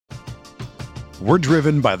We're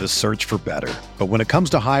driven by the search for better. But when it comes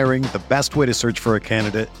to hiring, the best way to search for a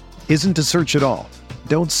candidate isn't to search at all.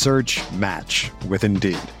 Don't search, match with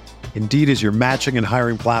Indeed. Indeed is your matching and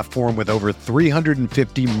hiring platform with over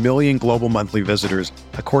 350 million global monthly visitors,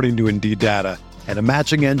 according to Indeed data, and a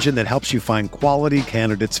matching engine that helps you find quality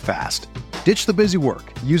candidates fast. Ditch the busy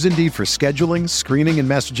work. Use Indeed for scheduling, screening, and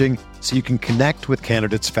messaging so you can connect with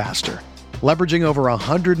candidates faster. Leveraging over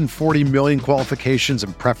 140 million qualifications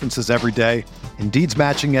and preferences every day, Indeed's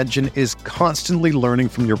matching engine is constantly learning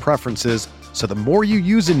from your preferences, so the more you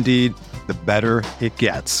use Indeed, the better it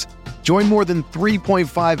gets. Join more than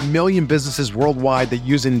 3.5 million businesses worldwide that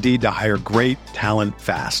use Indeed to hire great talent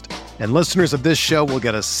fast. And listeners of this show will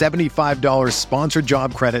get a $75 sponsored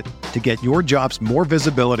job credit to get your jobs more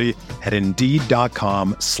visibility at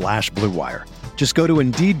Indeed.com/Blue Wire. Just go to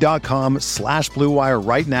Indeed.com/Blue Wire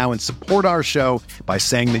right now and support our show by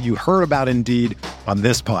saying that you heard about Indeed on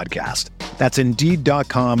this podcast. That's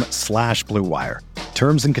Indeed.com/Blue Wire.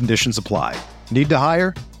 Terms and conditions apply. Need to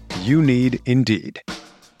hire? You need Indeed.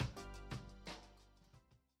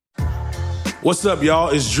 What's up, y'all?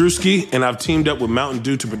 It's Drewski, and I've teamed up with Mountain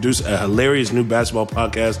Dew to produce a hilarious new basketball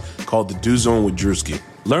podcast called The Dew Zone with Drewski.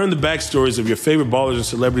 Learn the backstories of your favorite ballers and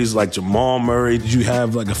celebrities like Jamal Murray. Did you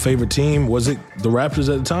have like a favorite team? Was it the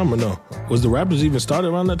Raptors at the time or no? Was the Raptors even started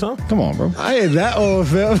around that time? Come on, bro. I ain't that old,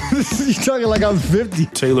 fam. You talking like I'm 50.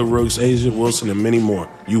 Taylor Rooks, Asia Wilson, and many more.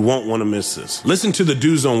 You won't want to miss this. Listen to The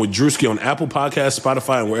Dew Zone with Drewski on Apple Podcasts,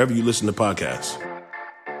 Spotify, and wherever you listen to podcasts.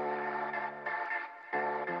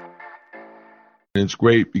 It's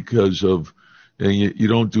great because of you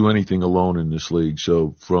don't do anything alone in this league.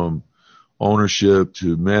 So from ownership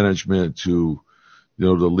to management to the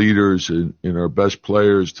leaders and our best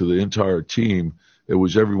players to the entire team, it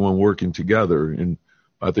was everyone working together. And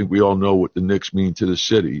I think we all know what the Knicks mean to the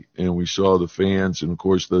city. And we saw the fans and, of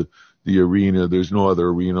course, the arena. There's no other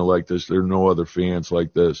arena like this. There are no other fans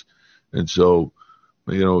like this. And so,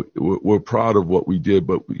 we're proud of what we did,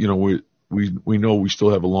 but, we know we still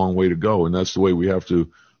have a long way to go, and that's the way we have to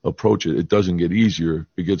approach it. It doesn't get easier.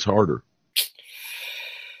 It gets harder.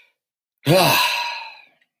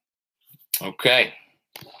 Okay.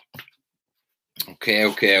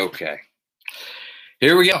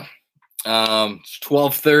 Here we go. It's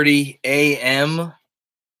 12:30 a.m.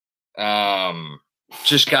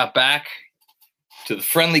 Just got back to the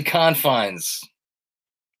friendly confines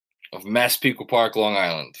of Massapequa Park, Long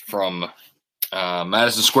Island, from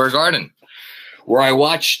Madison Square Garden, where I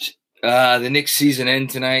watched the Knicks season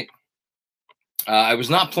end tonight. I was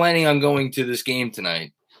not planning on going to this game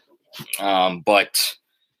tonight, but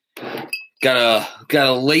got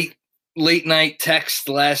a late night text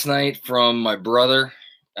last night from my brother,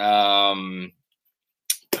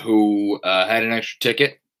 who had an extra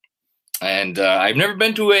ticket, and I've never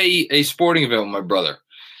been to a sporting event with my brother.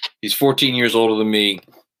 He's 14 years older than me.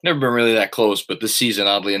 Never been really that close, but this season,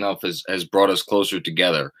 oddly enough, has brought us closer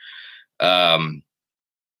together.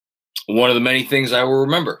 One of the many things I will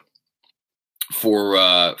remember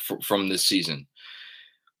from this season,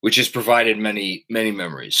 which has provided many, many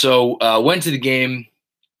memories. So went to the game.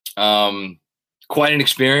 Quite an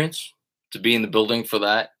experience to be in the building for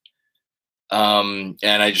that. And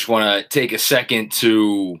I just want to take a second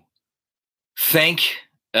to thank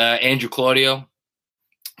Andrew Claudio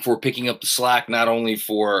for picking up the slack, not only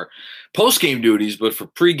for post-game duties, but for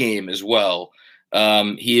pre-game as well.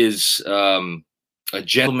 He is a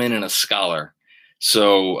gentleman and a scholar.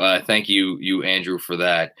 So thank you, Andrew, for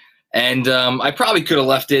that. And I probably could have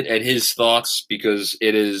left it at his thoughts because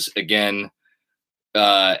it is, again,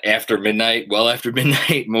 after midnight. Well, after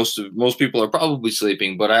midnight, most people are probably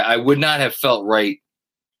sleeping, but I would not have felt right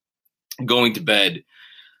going to bed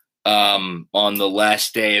on the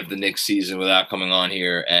last day of the Knicks season without coming on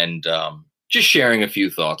here and just sharing a few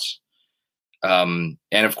thoughts. And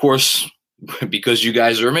of course, because you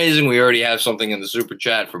guys are amazing, we already have something in the super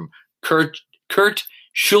chat from Kurt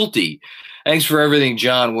Schulte. Thanks for everything,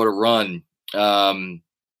 John. What a run.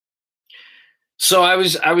 So I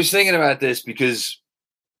was thinking about this because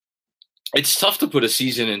it's tough to put a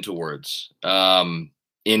season into words in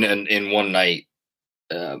one night.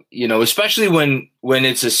 Especially when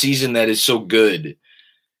it's a season that is so good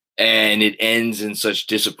and it ends in such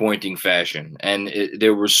disappointing fashion. And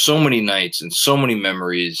there were so many nights and so many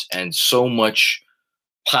memories and so much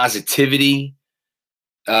positivity.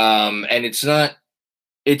 And it's not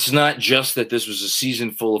just that this was a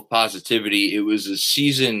season full of positivity. It was a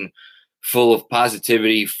season full of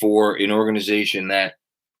positivity for an organization that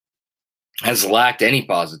has lacked any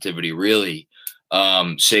positivity, really.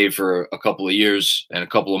 Save for a couple of years and a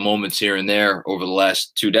couple of moments here and there over the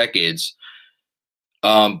last 2 decades.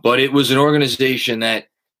 But it was an organization that,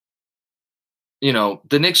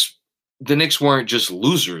 the Knicks weren't just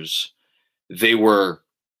losers. They were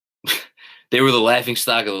the laughing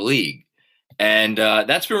stock of the league. And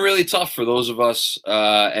that's been really tough for those of us.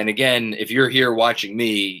 And again, if you're here watching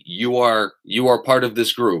me, you are part of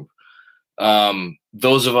this group.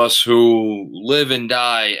 Those of us who live and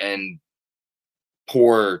die and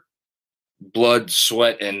pour blood,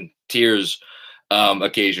 sweat, and tears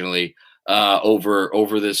occasionally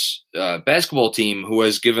over this basketball team who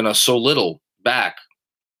has given us so little back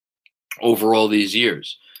over all these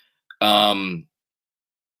years. And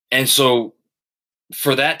so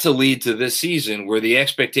for that to lead to this season where the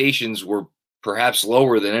expectations were perhaps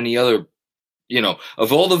lower than any other,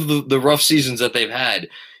 of all of the rough seasons that they've had,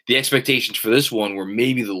 the expectations for this one were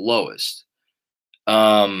maybe the lowest.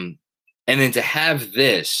 And then to have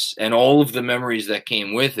this and all of the memories that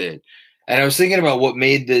came with it. And I was thinking about what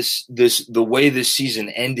made the way this season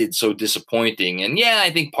ended so disappointing. And yeah,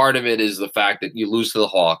 I think part of it is the fact that you lose to the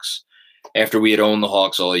Hawks after we had owned the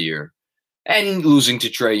Hawks all year. And losing to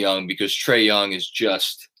Trae Young, because Trae Young is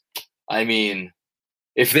just,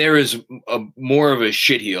 if there is more of a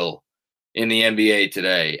shitheel in the NBA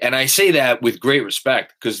today, and I say that with great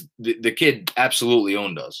respect because the kid absolutely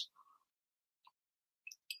owned us.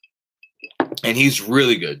 And he's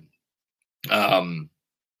really good.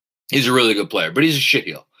 He's a really good player, but he's a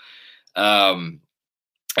shitheel. And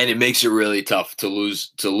it makes it really tough to lose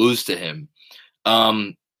to him.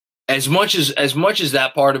 As much as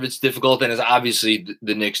that part of it's difficult, and as obviously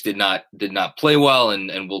the Knicks did not play well,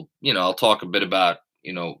 and we'll I'll talk a bit about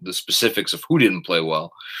the specifics of who didn't play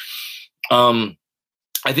well. I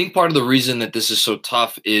think part of the reason that this is so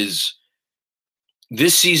tough is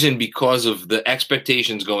this season, because of the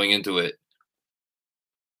expectations going into it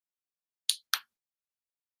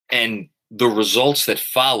and the results that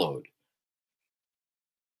followed,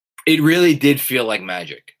 it really did feel like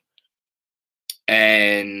magic.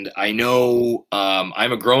 And I know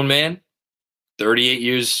I'm a grown man, 38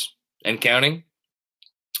 years and counting.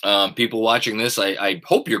 People watching this, I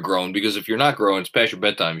hope you're grown, because if you're not grown, it's past your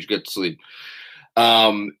bedtime. You should get to sleep.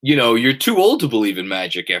 You're too old to believe in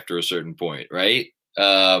magic after a certain point, right?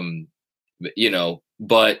 But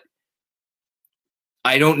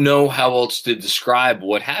I don't know how else to describe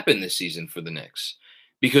what happened this season for the Knicks,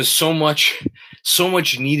 because so much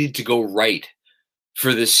needed to go right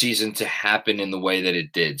for this season to happen in the way that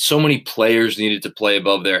it did. So many players needed to play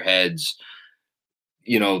above their heads.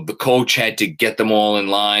 The coach had to get them all in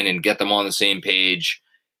line and get them on the same page.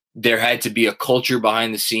 There had to be a culture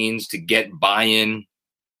behind the scenes to get buy-in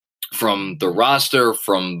from the roster,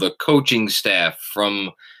 from the coaching staff,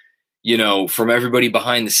 from everybody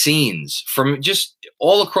behind the scenes, from just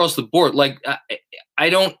all across the board. Like, I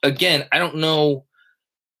don't know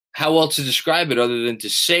how else to describe it other than to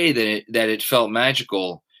say that it felt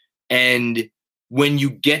magical. And when you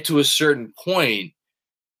get to a certain point,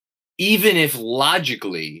 even if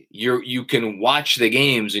logically you can watch the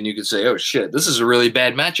games and you can say, oh shit, this is a really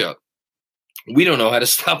bad matchup. We don't know how to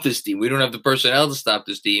stop this team. We don't have the personnel to stop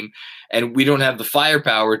this team. And we don't have the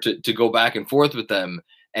firepower to go back and forth with them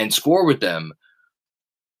and score with them.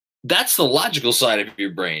 That's the logical side of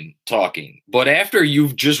your brain talking. But after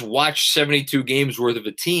you've just watched 72 games worth of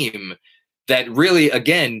a team that really,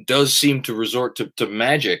 again, does seem to resort to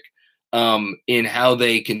magic in how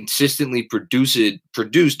they consistently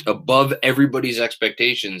produced above everybody's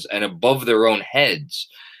expectations and above their own heads,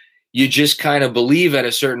 you just kind of believe at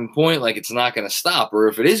a certain point, like, it's not going to stop. Or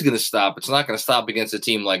if it is going to stop, it's not going to stop against a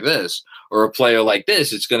team like this or a player like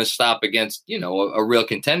this. It's going to stop against, a real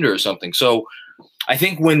contender or something. So I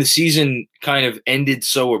think when the season kind of ended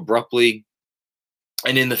so abruptly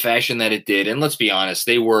and in the fashion that it did, and let's be honest,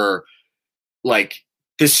 they were like,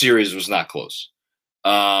 this series was not close.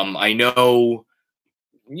 I know,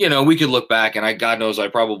 we could look back, and God knows I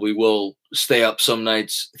probably will stay up some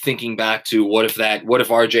nights thinking back to what if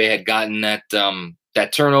RJ had gotten that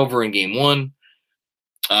turnover in game one.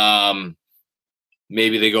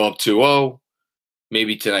 Maybe they go up 2-0.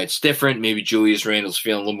 Maybe tonight's different. Maybe Julius Randle's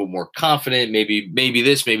feeling a little bit more confident. Maybe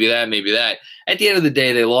this, maybe that, maybe that. At the end of the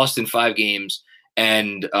day, they lost in 5 games,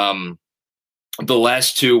 and the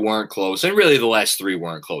last 2 weren't close, and really the last 3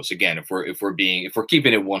 weren't close. Again, if we're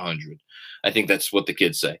keeping it 100, I think that's what the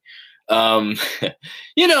kids say. And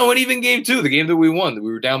even game 2, the game that we won, we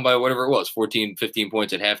were down by whatever it was, 14, 15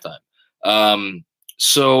 points at halftime.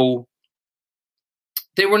 So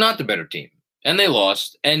they were not the better team, and they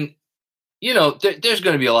lost. And there's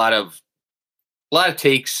going to be a lot of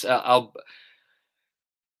takes.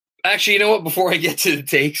 Actually, you know what? Before I get to the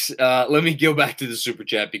takes, let me go back to the super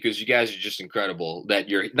chat because you guys are just incredible. That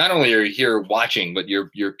you're not only are you here watching, but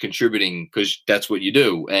you're contributing because that's what you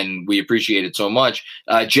do, and we appreciate it so much.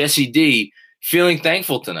 Jesse D, feeling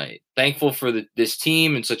thankful tonight, thankful for this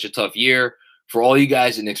team in such a tough year, for all you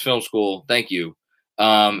guys at Knicks Film School. Thank you,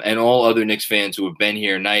 and all other Knicks fans who have been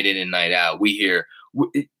here night in and night out.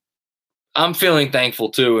 I'm feeling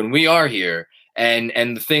thankful too, and we are here. And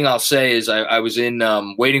the thing I'll say is I was in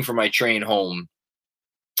waiting for my train home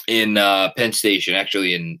in Penn Station,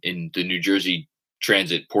 actually in the New Jersey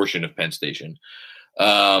Transit portion of Penn Station,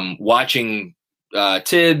 watching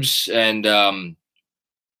Tibbs and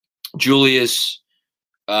Julius,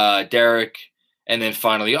 Derek, and then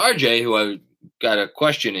finally RJ, who I got a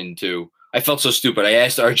question into. I felt so stupid. I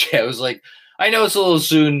asked RJ, I was like, I know it's a little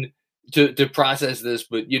soon to process this,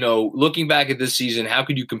 but looking back at this season, how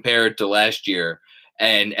could you compare it to last year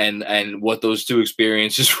and what those two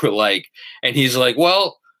experiences were like? And he's like,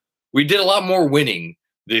 well, we did a lot more winning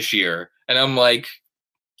this year. And I'm like,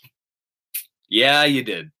 yeah, you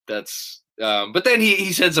did. That's but then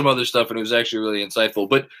he said some other stuff and it was actually really insightful.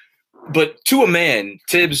 But to a man,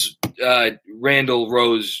 Tibbs, Randall,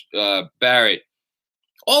 Rose, Barrett,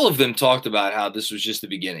 all of them talked about how this was just the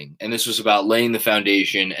beginning and this was about laying the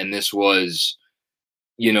foundation. And this was,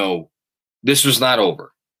 this was not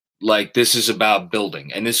over. Like, this is about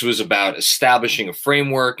building, and this was about establishing a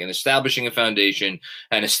framework and establishing a foundation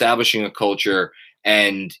and establishing a culture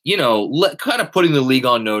and, kind of putting the league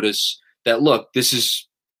on notice that, look, this is,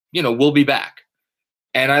 we'll be back.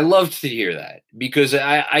 And I loved to hear that because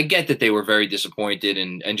I get that they were very disappointed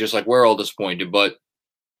and just like we're all disappointed, but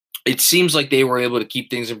it seems like they were able to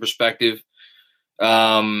keep things in perspective.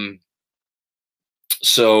 So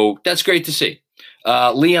that's great to see.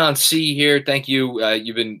 Leon C here. Thank you.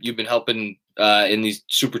 You've been helping in these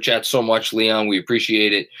super chats so much, Leon. We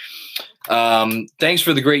appreciate it. Thanks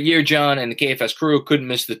for the great year, John, and the KFS crew. Couldn't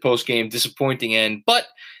miss the post game. Disappointing end, but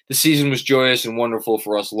the season was joyous and wonderful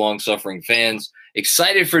for us long-suffering fans.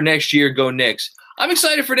 Excited for next year. Go Knicks. I'm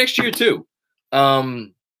excited for next year too.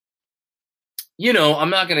 I'm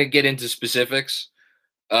not going to get into specifics,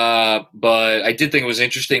 but I did think it was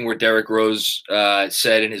interesting where Derrick Rose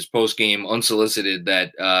said in his post-game unsolicited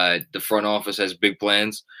that the front office has big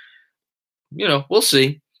plans. We'll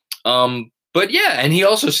see. But yeah, and he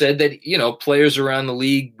also said that, players around the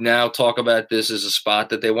league now talk about this as a spot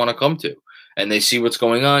that they want to come to, and they see what's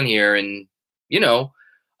going on here. And,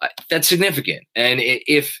 that's significant. And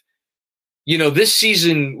if, this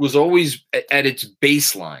season was always at its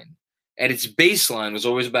baseline. At its baseline was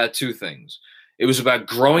always about two things. It was about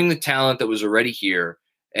growing the talent that was already here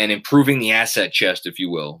and improving the asset chest, if you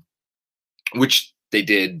will, which they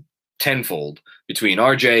did tenfold between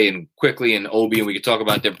RJ and Quickly and Obi, and we could talk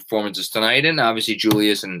about their performances tonight, and obviously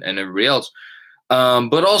Julius and everybody else.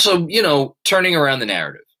 But also, turning around the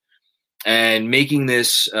narrative and making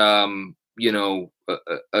this, a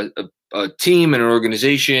team and an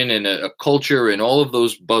organization and a culture and all of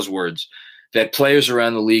those buzzwords that players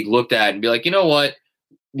around the league looked at and be like, you know what,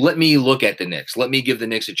 let me look at the Knicks. Let me give the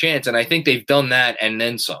Knicks a chance. And I think they've done that and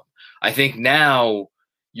then some. I think now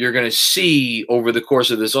you're going to see over the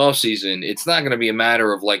course of this offseason, it's not going to be a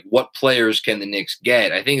matter of like what players can the Knicks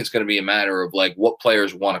get. I think it's going to be a matter of like what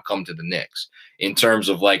players want to come to the Knicks in terms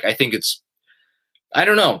of like, I think it's, I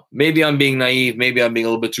don't know, maybe I'm being naive. Maybe I'm being a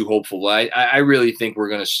little bit too hopeful. I really think we're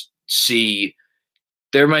going to see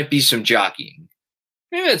there might be some jockeying.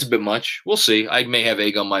 Maybe that's a bit much. We'll see. I may have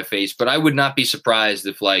egg on my face, but I would not be surprised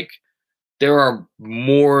if like there are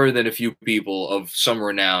more than a few people of some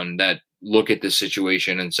renown that look at this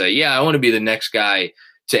situation and say, yeah, I want to be the next guy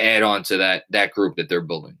to add on to that group that they're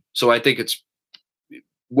building. So I think it's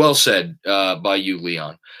well said by you,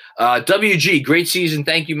 Leon. WG, great season.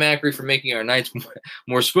 Thank you, Macri, for making our nights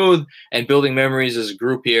more smooth and building memories as a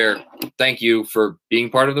group here. Thank you for being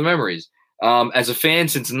part of the memories. As a fan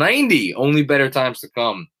since 90, only better times to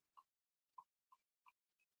come.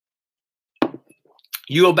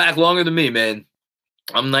 You go back longer than me, man.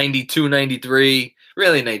 I'm 92, 93,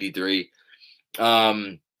 really 93.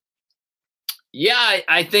 Yeah,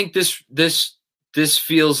 I think this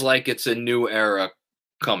feels like it's a new era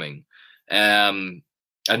coming.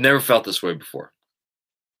 I've never felt this way before.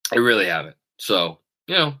 I really haven't. So,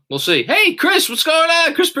 we'll see. Hey, Chris, what's going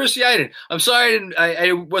on? Chris Persiaiden. I'm sorry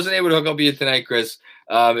I wasn't able to hook up with you tonight, Chris.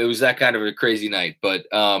 It was that kind of a crazy night, but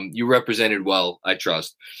you represented well, I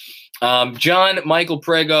trust. John Michael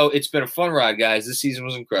Prego, it's been a fun ride, guys. This season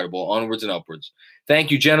was incredible. Onwards and upwards.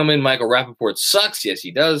 Thank you, gentlemen. Michael Rappaport sucks. Yes,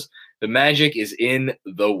 he does. The magic is in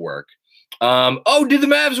the work. Did the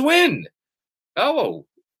Mavs win? Oh,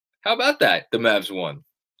 how about that? The Mavs won.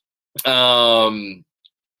 Hello,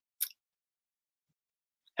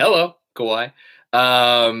 Kawhi.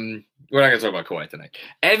 We're not going to talk about Kawhi tonight.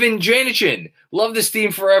 Evan Janichin, love this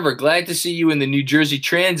team forever. Glad to see you in the New Jersey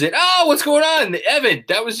Transit. Oh, what's going on? Evan,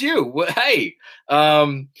 that was you. Hey.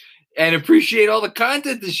 And appreciate all the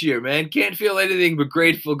content this year, man. Can't feel anything but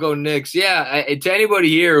grateful. Go Knicks. Yeah, to anybody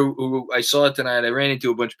here who I saw it tonight, I ran into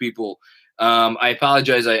a bunch of people. I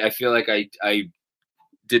apologize. I feel like I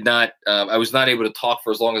did not I was not able to talk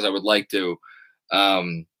for as long as I would like to.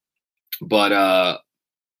 But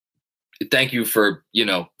thank you for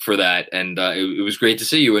that. And it was great to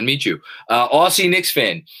see you and meet you. Aussie Knicks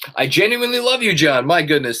fan. I genuinely love you, John. My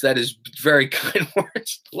goodness, that is very kind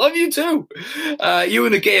words. Love you too. You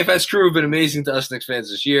and the KFS crew have been amazing to us Knicks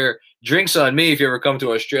fans this year. Drinks on me if you ever come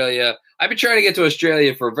to Australia. I've been trying to get to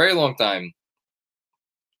Australia for a very long time.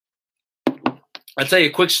 I'll tell you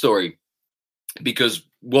a quick story, because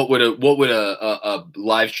what would a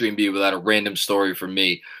live stream be without a random story from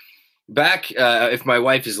me? Back, if my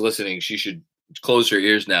wife is listening, she should close her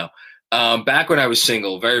ears now. Back when I was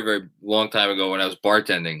single, very, very long time ago when I was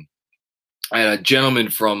bartending, I had a gentleman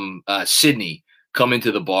from Sydney come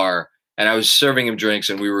into the bar, and I was serving him drinks,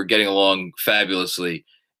 and we were getting along fabulously.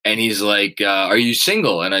 And he's like, are you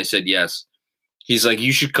single? And I said, yes. He's like,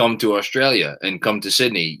 you should come to Australia and come to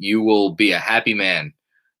Sydney. You will be a happy man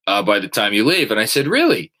by the time you leave. And I said,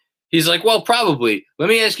 really? He's like, well, probably. Let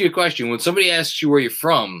me ask you a question. When somebody asks you where you're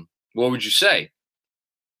from, what would you say?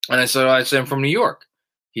 And I said, I'm from New York.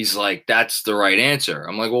 He's like, that's the right answer.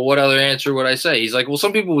 I'm like, well, what other answer would I say? He's like, well,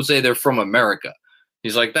 some people would say they're from America.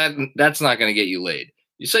 He's like, that's not going to get you laid.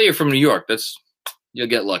 You say you're from New York, you'll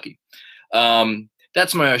get lucky.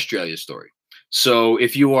 That's my Australia story. So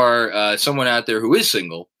if you are someone out there who is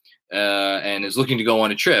single and is looking to go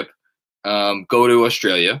on a trip, go to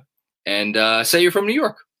Australia and say you're from New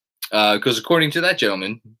York. Because according to that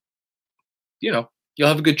gentleman, you'll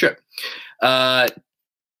have a good trip.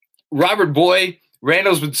 Robert Boy,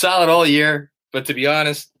 Randall's been solid all year, but to be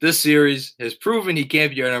honest, this series has proven he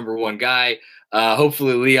can't be our number one guy.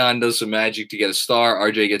 Hopefully Leon does some magic to get a star.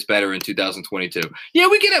 RJ gets better in 2022. Yeah,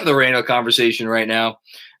 we can have the Randall conversation right now.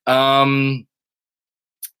 Randall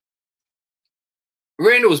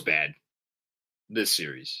was bad this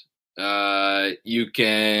series. You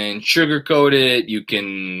can sugarcoat it. You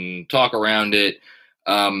can talk around it.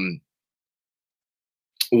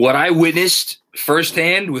 What I witnessed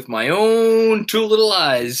firsthand with my own two little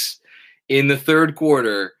eyes in the third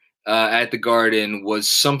quarter at the Garden was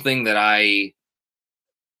something that I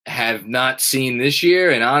have not seen this year.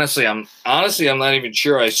 And honestly, I'm not even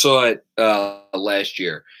sure I saw it last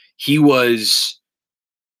year. He was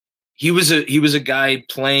a guy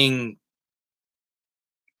playing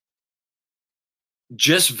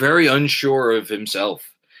just very unsure of himself.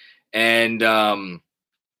 And I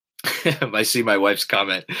see my wife's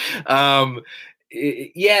comment.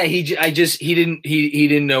 Yeah, he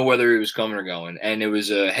didn't know whether he was coming or going, and it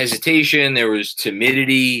was a hesitation. There was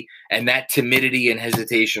timidity, and that timidity and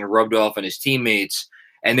hesitation rubbed off on his teammates.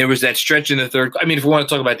 And there was that stretch in the third. I mean, if we want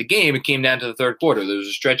to talk about the game, it came down to the third quarter. There was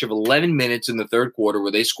a stretch of 11 minutes in the third quarter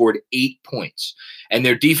where they scored 8 points, and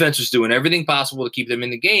their defense was doing everything possible to keep them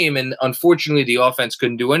in the game. And unfortunately, the offense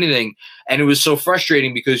couldn't do anything. And it was so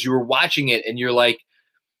frustrating because you were watching it, and you're like,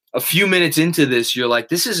 a few minutes into this, you're like,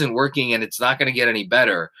 this isn't working, and it's not going to get any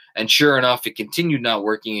better. And sure enough, it continued not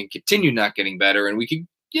working and continued not getting better. And we could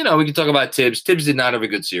talk about Tibbs. Tibbs did not have a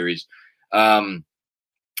good series. And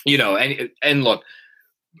look.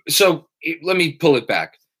 So let me pull it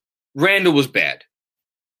back. Randall was bad.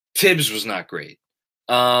 Tibbs was not great.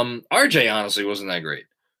 RJ honestly wasn't that great.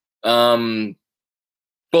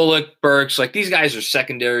 Bullock, Burks, like these guys are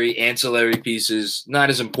secondary, ancillary pieces, not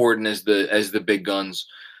as important as the big guns.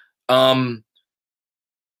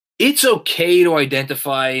 It's okay to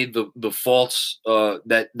identify the faults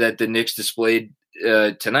that the Knicks displayed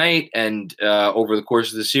tonight and over the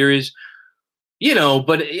course of the series.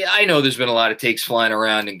 But I know there's been a lot of takes flying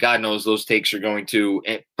around, and God knows those takes are going to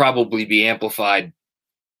probably be amplified,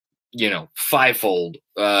 fivefold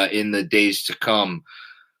in the days to come.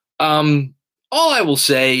 All I will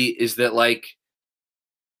say is that, like,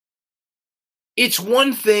 it's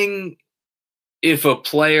one thing if a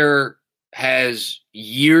player has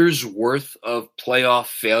years worth of playoff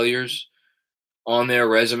failures on their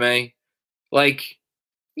resume. Like,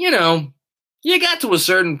 you got to a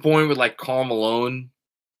certain point with like Karl Malone.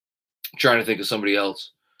 I'm trying to think of somebody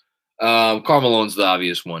else. Karl Malone's the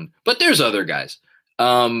obvious one, but there's other guys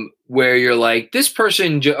where you're like, this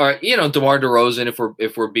person, or DeMar DeRozan,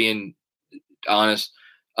 if we're being honest.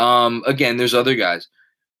 Again, there's other guys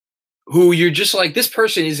who you're just like, this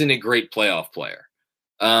person isn't a great playoff player.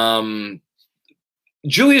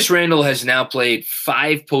 Julius Randle has now played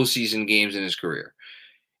 5 postseason games in his career,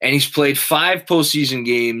 and he's played 5 postseason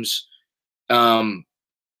games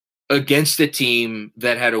against a team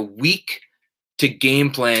that had a week to game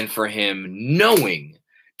plan for him, knowing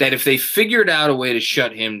that if they figured out a way to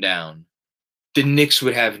shut him down, the Knicks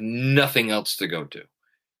would have nothing else to go to.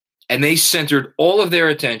 And they centered all of their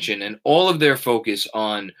attention and all of their focus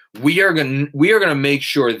on we are going to make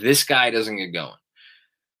sure this guy doesn't get going.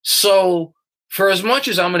 So for as much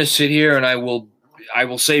as I'm going to sit here and I will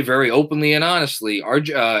say very openly and honestly, our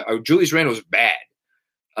Julius Randle was bad.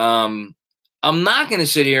 I'm not going to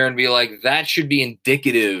sit here and be like that should be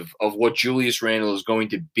indicative of what Julius Randle is going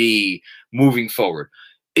to be moving forward.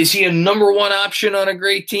 Is he a number 1 option on a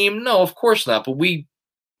great team? No, of course not. But we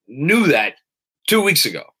knew that 2 weeks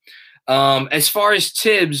ago. As far as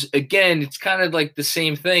Tibbs, again, it's kind of like the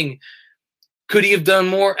same thing. Could he have done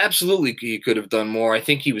more? Absolutely, he could have done more. I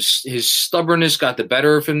think his stubbornness got the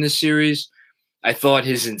better of him this series. I thought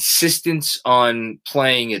his insistence on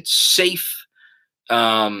playing it safe,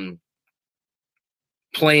 playing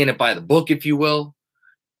it by the book, if you will,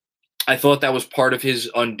 I thought that was part of his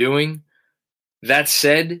undoing. That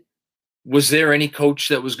said, was there any coach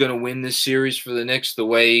that was going to win this series for the Knicks the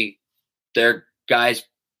way their guys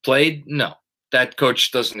played? No, that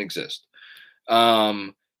coach doesn't exist.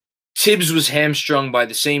 Tibbs was hamstrung by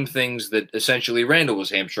the same things that essentially Randle was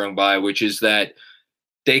hamstrung by, which is that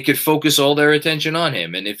they could focus all their attention on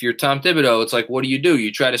him. And if you're Tom Thibodeau, it's like, what do?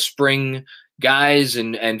 You try to spring guys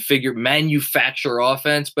and manufacture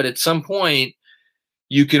offense, but at some point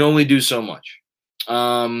you can only do so much.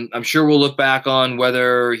 I'm sure we'll look back on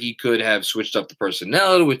whether he could have switched up the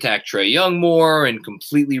personnel to attack Trae Young more and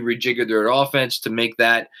completely rejiggered their offense to make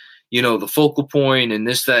that, the focal point and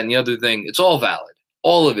this, that, and the other thing. It's all valid.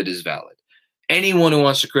 All of it is valid. Anyone who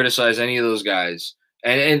wants to criticize any of those guys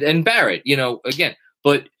and Barrett, again,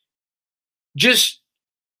 but just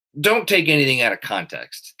don't take anything out of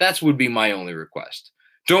context. That would be my only request.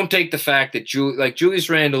 Don't take the fact that Julius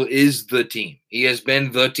Randle is the team. He has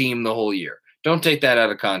been the team the whole year. Don't take that out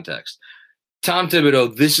of context. Tom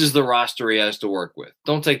Thibodeau, this is the roster he has to work with.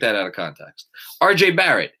 Don't take that out of context. RJ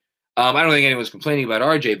Barrett, I don't think anyone's complaining about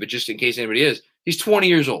RJ, but just in case anybody is, he's 20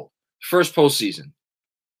 years old. First postseason.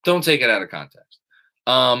 Don't take it out of context.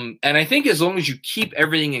 And I think as long as you keep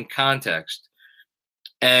everything in context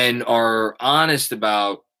and are honest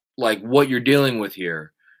about what you're dealing with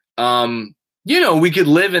here, we could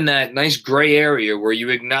live in that nice gray area where you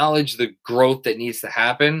acknowledge the growth that needs to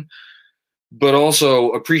happen, but also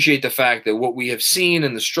appreciate the fact that what we have seen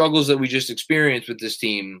and the struggles that we just experienced with this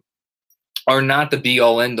team are not the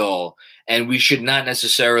be-all, end-all, and we should not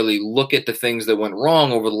necessarily look at the things that went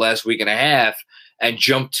wrong over the last week and a half and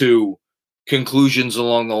jump to conclusions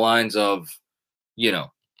along the lines of,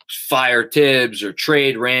 fire Tibbs or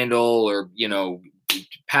trade Randle or,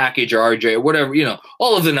 package RJ or whatever,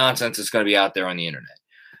 all of the nonsense that's going to be out there on the internet.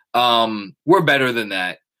 We're better than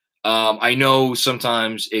that. I know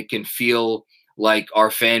sometimes it can feel like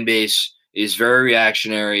our fan base is very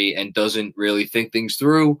reactionary and doesn't really think things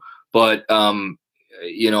through. But,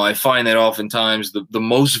 I find that oftentimes the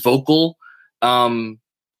most vocal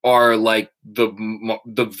are like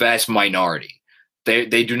the vast minority.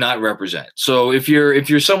 They do not represent. So if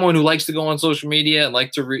you're someone who likes to go on social media and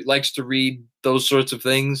likes to read those sorts of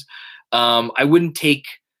things, I wouldn't take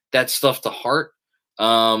that stuff to heart.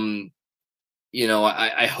 I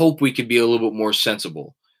hope we could be a little bit more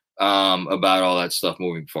sensible about all that stuff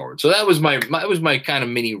moving forward. So that was my kind of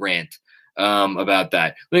mini rant about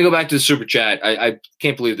that. Let me go back to the super chat. I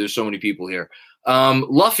can't believe there's so many people here.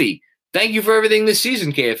 Luffy, thank you for everything this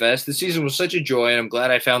season, KFS. This season was such a joy, and I'm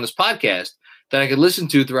glad I found this podcast that I could listen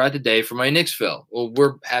to throughout the day for my Knicks fill. Well,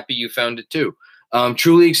 we're happy you found it too.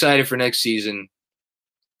 Truly excited for next season.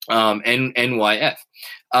 NYF.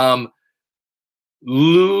 Hold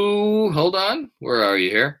on. Where are you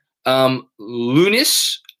here?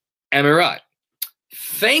 Lunis Emirat.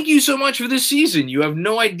 Thank you so much for this season. You have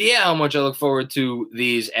no idea how much I look forward to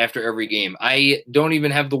these after every game. I don't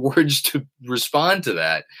even have the words to respond to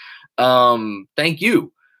that. Thank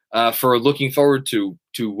you for looking forward to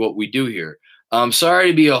what we do here. I'm sorry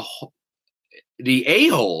to be the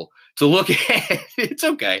a-hole to look at. It's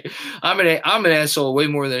okay. I'm an asshole way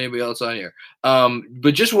more than anybody else on here.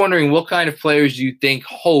 But just wondering, what kind of players do you think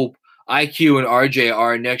Hope, IQ, and RJ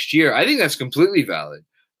are next year? I think that's completely valid.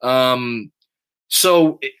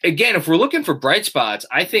 So again, if we're looking for bright spots,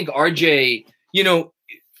 I think RJ,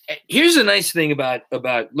 here's the nice thing about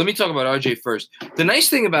let me talk about RJ first. The nice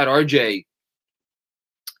thing about RJ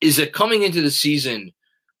is that coming into the season,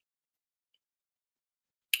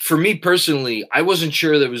 for me personally, I wasn't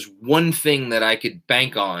sure there was one thing that I could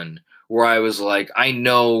bank on where I was like, I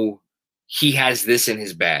know he has this in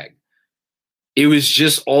his bag. It was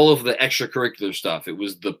just all of the extracurricular stuff. It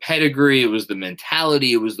was the pedigree, it was the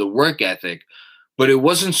mentality, it was the work ethic, but it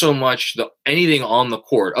wasn't so much anything on the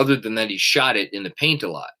court other than that he shot it in the paint a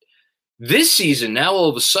lot. This season, now all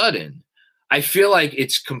of a sudden, I feel like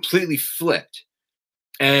it's completely flipped.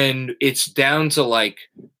 And it's down to like,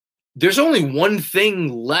 there's only one thing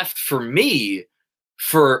left for me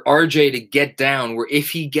for RJ to get down, where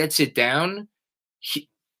if he gets it down,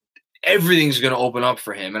 everything's going to open up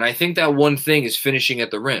for him. And I think that one thing is finishing at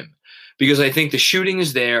the rim, because I think the shooting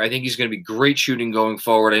is there. I think he's going to be great shooting going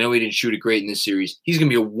forward. I know he didn't shoot it great in this series. He's going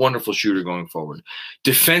to be a wonderful shooter going forward.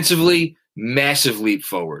 Defensively, massive leap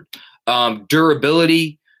forward.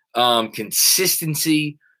 Durability,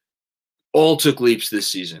 consistency, all took leaps this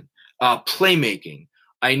season. Playmaking.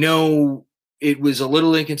 I know it was a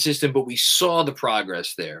little inconsistent, but we saw the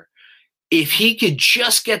progress there. If he could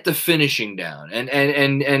just get the finishing down,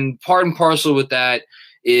 and part and parcel with that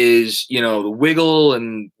is, the wiggle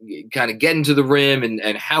and kind of getting to the rim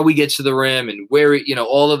and how he gets to the rim and where,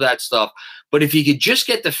 all of that stuff. But if he could just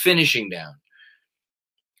get the finishing down,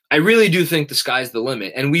 I really do think the sky's the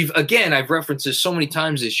limit. And I've referenced this so many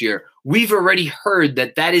times this year. We've already heard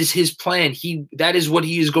that is his plan. That is what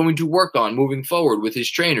he is going to work on moving forward with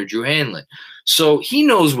his trainer, Drew Hanlon. So he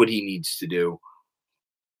knows what he needs to do.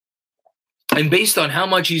 And based on how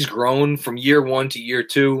much he's grown from year one to year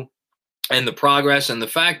two and the progress and the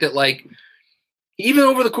fact that, like, even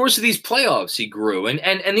over the course of these playoffs, he grew. And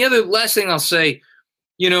the other last thing I'll say,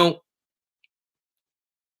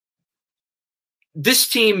 this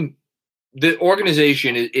team, the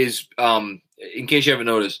organization is in case you haven't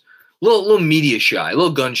noticed, a little media shy, a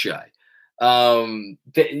little gun shy.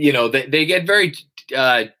 They get very,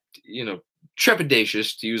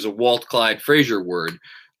 trepidatious, to use a Walt Clyde Frazier word,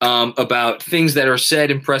 about things that are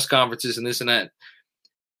said in press conferences and this and that.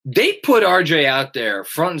 They put RJ out there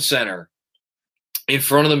front and center in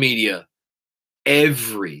front of the media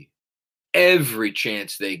every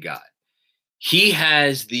chance they got. He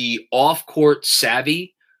has the off-court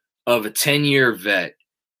savvy of a 10-year vet,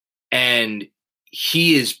 and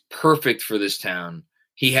he is perfect for this town.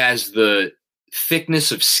 He has the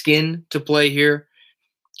thickness of skin to play here.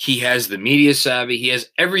 He has the media savvy. He has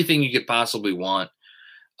everything you could possibly want.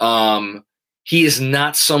 He is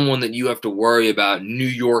not someone that you have to worry about New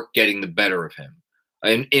York getting the better of him.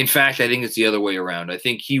 And in fact, I think it's the other way around. I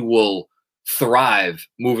think he will thrive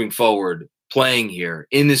moving forward, playing here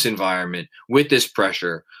in this environment with this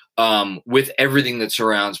pressure, with everything that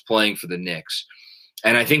surrounds playing for the Knicks.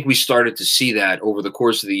 And I think we started to see that over the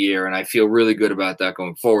course of the year, and I feel really good about that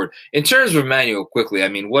going forward. In terms of Emmanuel Quickley, I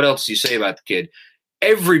mean, what else do you say about the kid?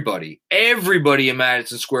 Everybody in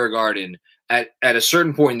Madison Square Garden at a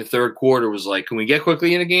certain point in the third quarter was like, can we get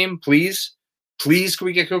Quickley in the game, please? Please, can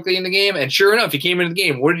we get Quickley in the game? And sure enough, he came into the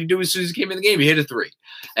game. What did he do as soon as he came in the game? He hit a three.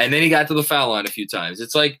 And then he got to the foul line a few times.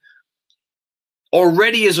 It's like,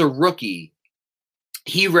 already as a rookie,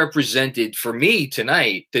 he represented, for me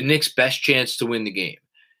tonight, the Knicks' best chance to win the game.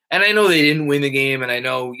 And I know they didn't win the game, and I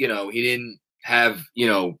know, he didn't have,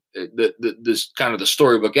 this kind of the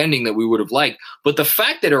storybook ending that we would have liked. But the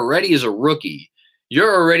fact that already as a rookie,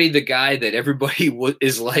 you're already the guy that everybody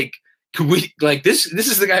is like, this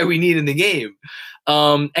is the guy we need in the game.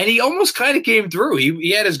 And he almost kind of came through.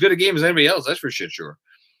 He had as good a game as anybody else, that's for shit sure.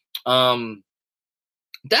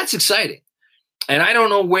 That's exciting. And I don't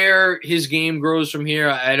know where his game grows from here.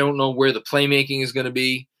 I don't know where the playmaking is going to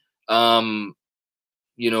be. How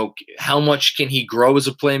much can he grow as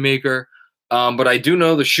a playmaker? But I do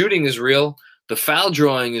know the shooting is real. The foul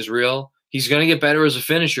drawing is real. He's going to get better as a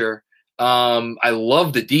finisher. I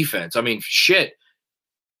love the defense. I mean, shit.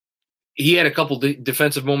 He had a couple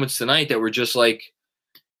defensive moments tonight that were just like,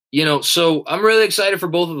 so I'm really excited for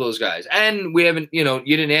both of those guys. And we haven't, you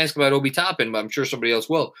didn't ask about Obi Toppin, but I'm sure somebody else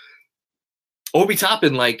will. Obi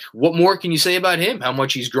Toppin, like, what more can you say about him? How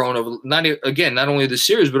much he's grown over, not only this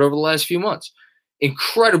series, but over the last few months.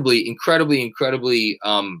 Incredibly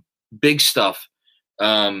big stuff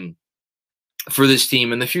for this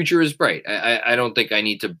team, and the future is bright. I don't think I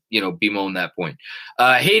need to, bemoan that point.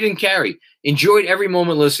 Hayden Carey, enjoyed every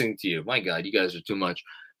moment listening to you. My God, you guys are too much.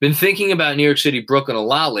 Been thinking about New York City, Brooklyn a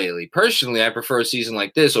lot lately. Personally, I prefer a season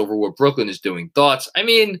like this over what Brooklyn is doing. Thoughts? I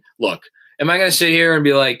mean, look, am I going to sit here and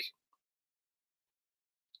be like,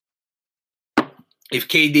 if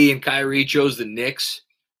KD and Kyrie chose the Knicks,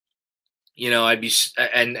 I'd be,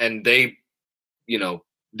 and they,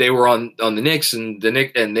 they were on the Knicks and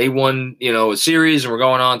they won, a series and we're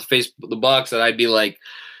going on to face the Bucks, that I'd be like,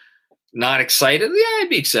 not excited? Yeah, I'd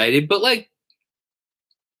be excited, but like,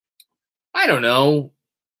 I don't know.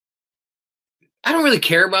 I don't really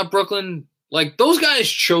care about Brooklyn. Like, those guys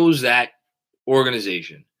chose that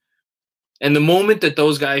organization. And the moment that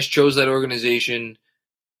those guys chose that organization,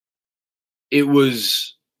 it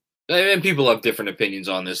was, and people have different opinions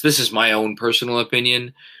on this. This is my own personal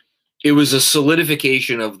opinion. It was a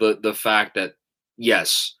solidification of the fact that,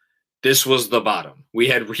 yes, this was the bottom. We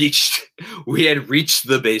had reached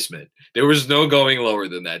the basement. There was no going lower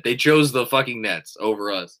than that. They chose the fucking Nets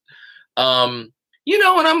over us. You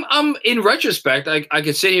know, and I'm in retrospect, I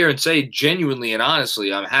could sit here and say genuinely and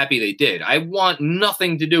honestly, I'm happy they did. I want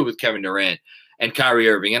nothing to do with Kevin Durant and Kyrie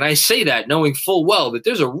Irving. And I say that knowing full well that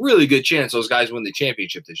there's a really good chance those guys win the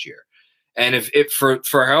championship this year. And if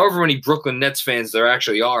for however many Brooklyn Nets fans there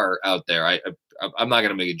actually are out there, I'm not going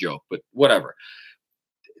to make a joke, but whatever.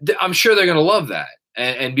 I'm sure they're going to love that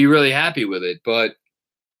and be really happy with it. But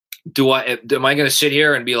am I going to sit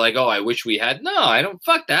here and be like, oh, I wish we had? No, I don't.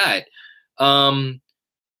 Fuck that.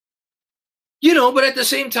 You know, but at the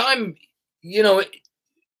same time, you know,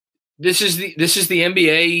 this is the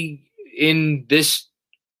NBA in this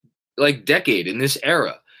like decade, in this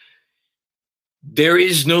era. There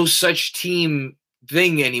is no such team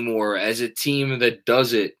thing anymore as a team that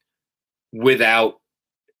does it without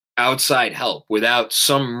outside help, without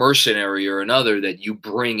some mercenary or another that you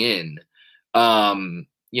bring in.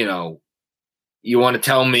 You know, you want to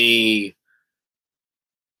tell me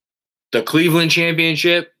the Cleveland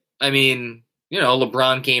championship? I mean, you know,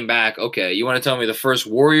 LeBron came back. Okay, you want to tell me the first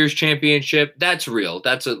Warriors championship? That's real.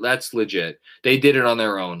 That's legit. They did it on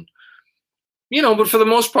their own. You know, but for the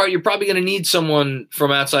most part, you're probably going to need someone from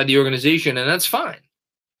outside the organization, and that's fine.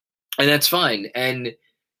 And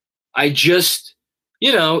I just,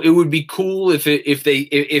 you know, it would be cool if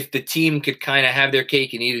the team could kind of have their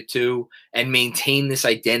cake and eat it too, and maintain this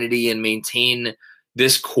identity and maintain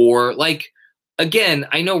this core. Like, again,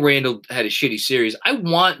 I know Randle had a shitty series. I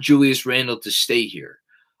want Julius Randle to stay here.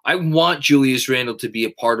 I want Julius Randle to be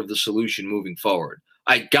a part of the solution moving forward.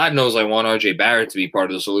 God knows I want RJ Barrett to be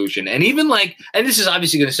part of the solution. And even like, and this is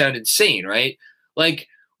obviously going to sound insane, right? Like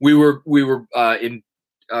we were in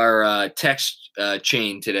our text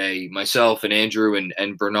chain today, myself and Andrew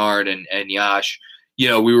and Bernard and Yash, you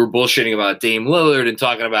know, we were bullshitting about Dame Lillard and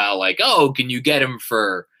talking about like, oh, can you get him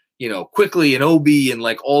for, you know, quickly and Obi and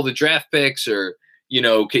like all the draft picks, or, you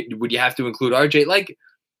know, would you have to include RJ? Like,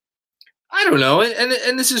 I don't know.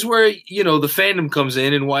 And this is where, you know, the fandom comes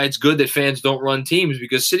in and why it's good that fans don't run teams,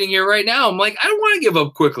 because sitting here right now, I'm like, I don't want to give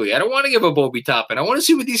up quickly. I don't want to give up Obi Toppin. I want to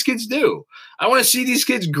see what these kids do. I want to see these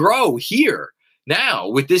kids grow here now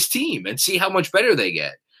with this team and see how much better they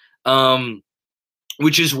get.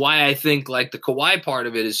 Which is why I think like the Kawhi part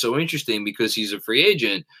of it is so interesting, because he's a free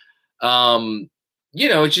agent. You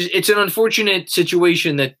know, it's an unfortunate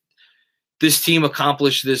situation that this team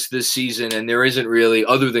accomplished this season, and there isn't really,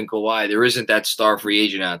 other than Kawhi, there isn't that star free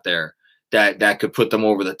agent out there that could put them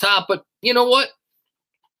over the top. But you know what?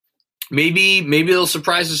 Maybe they'll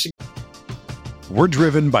surprise us. We're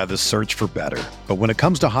driven by the search for better. But when it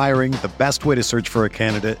comes to hiring, the best way to search for a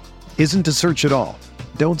candidate isn't to search at all.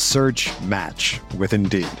 Don't search, match with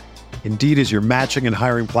Indeed. Indeed is your matching and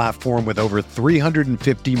hiring platform with over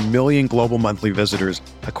 350 million global monthly visitors,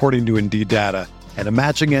 according to Indeed data, and a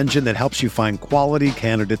matching engine that helps you find quality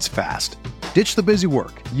candidates fast. Ditch the busy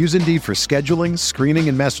work. Use Indeed for scheduling, screening,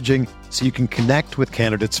 and messaging so you can connect with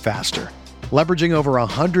candidates faster. Leveraging over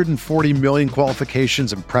 140 million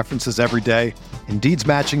qualifications and preferences every day, Indeed's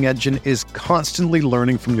matching engine is constantly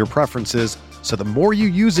learning from your preferences, so the more you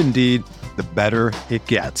use Indeed, the better it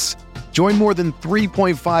gets. Join more than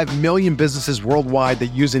 3.5 million businesses worldwide that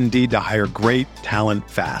use Indeed to hire great talent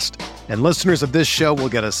fast. And listeners of this show will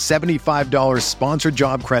get a $75 sponsored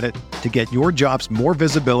job credit to get your jobs more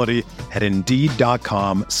visibility at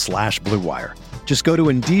Indeed.com/Blue Wire. Just go to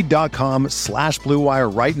Indeed.com/Blue Wire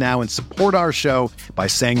right now and support our show by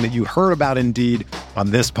saying that you heard about Indeed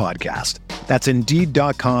on this podcast. That's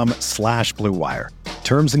Indeed.com/Blue Wire.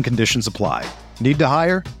 Terms and conditions apply. Need to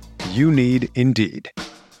hire? You need Indeed.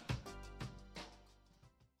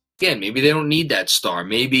 Again, maybe they don't need that star.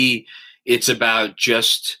 Maybe it's about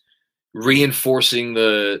just reinforcing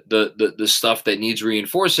the stuff that needs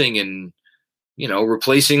reinforcing, and, you know,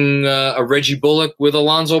 replacing a Reggie Bullock with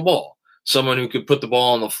Alonzo Ball, someone who could put the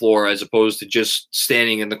ball on the floor as opposed to just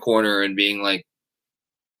standing in the corner and being like,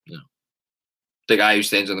 you know, the guy who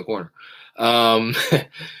stands in the corner.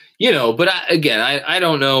 You know, but I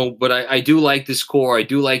don't know, but I do like this core. I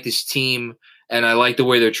do like this team, and I like the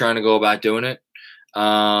way they're trying to go about doing it.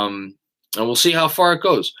 And we'll see how far it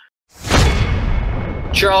goes.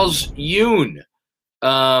 Charles Yoon,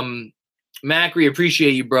 Macri,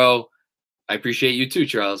 appreciate you, bro. I appreciate you too,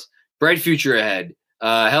 Charles. Bright future ahead.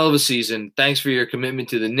 Hell of a season. Thanks for your commitment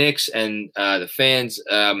to the Knicks and the fans.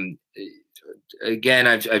 Again,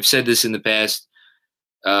 I've said this in the past.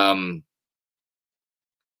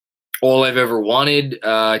 All I've ever wanted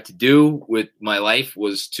to do with my life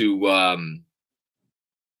was to,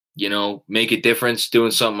 make a difference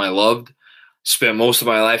doing something I loved. Spent most of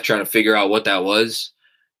my life trying to figure out what that was.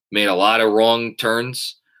 Made a lot of wrong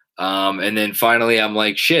turns. And then finally I'm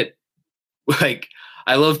like, shit. Like,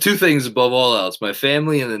 I love two things above all else, my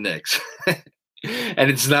family and the Knicks. And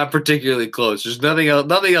it's not particularly close. There's nothing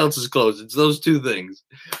else is close. It's those two things.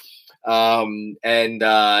 And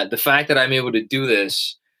the fact that I'm able to do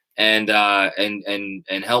this and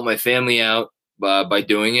help my family out by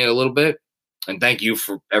doing it a little bit. And thank you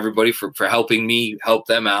for everybody for helping me help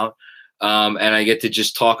them out. And I get to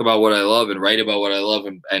just talk about what I love and write about what I love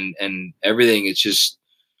and everything. It's just,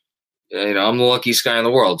 I'm the luckiest guy in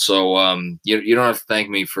the world. So you don't have to thank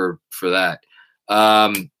me for that.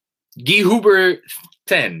 Guy Huber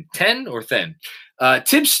 10 or 10.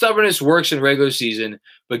 Tibbs' stubbornness works in regular season,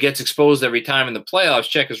 but gets exposed every time in the playoffs.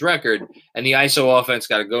 Check his record, and the ISO offense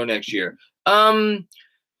got to go next year. Yeah,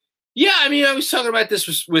 I mean, I was talking about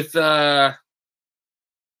this with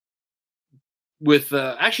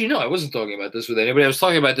actually, no, I wasn't talking about this with anybody. I was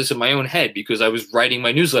talking about this in my own head because I was writing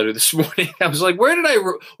my newsletter this morning. I was like, where do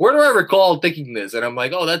I recall thinking this? And I'm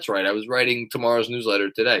like, oh, that's right. I was writing tomorrow's newsletter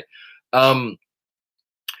today.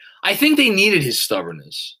 I think they needed his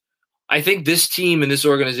stubbornness. I think this team and this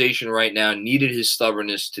organization right now needed his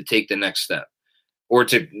stubbornness to take the next step, or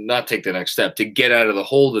to not take the next step, to get out of the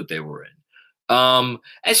hole that they were in.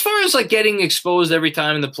 As far as like getting exposed every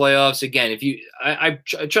time in the playoffs, again, I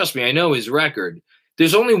trust me, I know his record.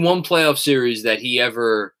 There's only one playoff series that he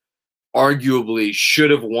ever arguably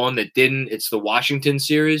should have won that didn't. It's the Washington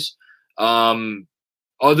series. Other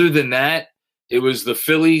than that, it was the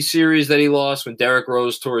Philly series that he lost when Derrick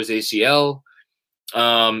Rose tore his ACL.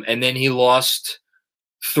 And then he lost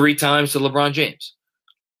 3 times to LeBron James.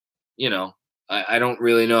 I don't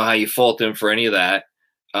really know how you fault him for any of that.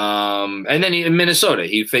 And then in Minnesota,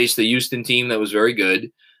 he faced the Houston team that was very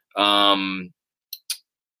good.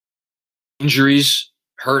 Injuries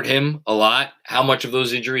hurt him a lot. How much of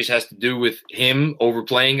those injuries has to do with him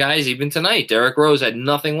overplaying guys? Even tonight, Derrick Rose had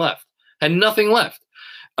nothing left.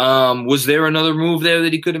 Was there another move there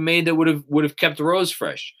that he could have made that would have kept Rose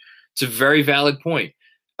fresh? It's a very valid point.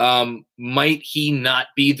 Might he not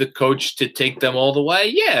be the coach to take them all the way?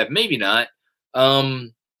 Yeah, maybe not.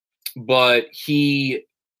 But he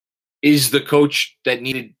is the coach that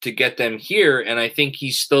needed to get them here, and I think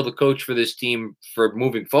he's still the coach for this team for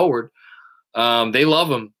moving forward. They love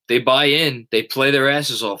him. They buy in. They play their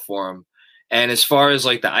asses off for him. And as far as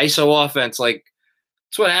like the ISO offense, like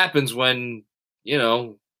it's what happens when,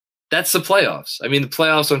 that's the playoffs. I mean, the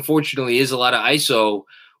playoffs, unfortunately, is a lot of ISO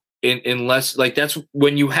unless like that's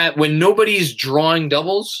when nobody's drawing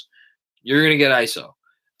doubles, you're going to get ISO.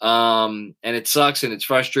 And it sucks and it's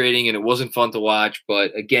frustrating and it wasn't fun to watch.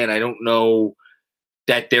 But again, I don't know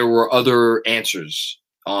that there were other answers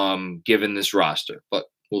given this roster, but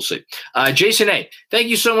we'll see. Jason A., thank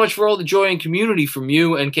you so much for all the joy and community from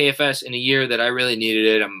you and KFS in a year that I really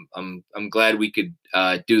needed it. I'm glad we could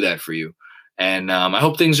do that for you. And I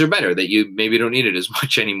hope things are better, that you maybe don't need it as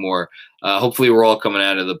much anymore. Hopefully we're all coming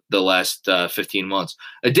out of the last 15 months.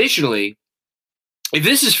 Additionally, if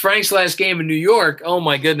this is Frank's last game in New York, oh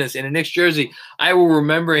my goodness, in a Knicks jersey, I will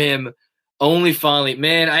remember him only fondly.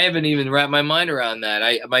 Man, I haven't even wrapped my mind around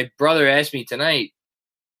that. My brother asked me tonight.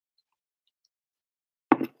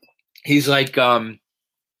 He's like, I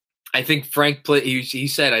think Frank play. He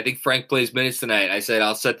said, I think Frank plays minutes tonight. I said,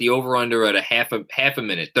 I'll set the over under at a half a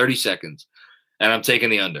minute, 30 seconds, and I'm taking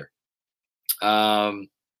the under.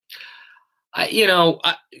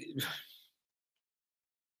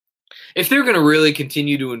 If they're going to really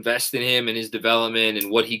continue to invest in him and his development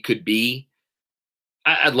and what he could be,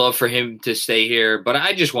 I'd love for him to stay here, but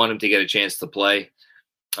I just want him to get a chance to play.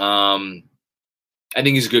 I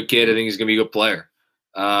think he's a good kid. I think he's going to be a good player.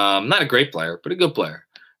 Not a great player, but a good player.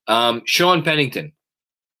 Sean Pennington,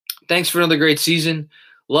 thanks for another great season.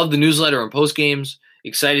 Love the newsletter and post games.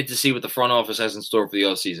 Excited to see what the front office has in store for the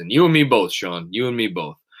offseason. You and me both, Sean. You and me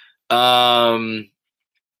both.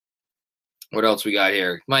 What else we got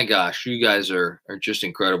here? My gosh, you guys are just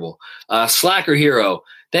incredible. Slacker Hero,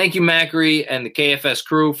 thank you, Macri and the KFS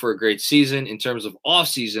crew for a great season. In terms of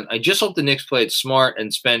offseason, I just hope the Knicks play it smart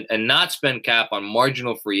and not spend cap on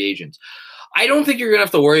marginal free agents. I don't think you're going to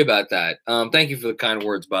have to worry about that. Thank you for the kind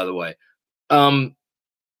words, by the way.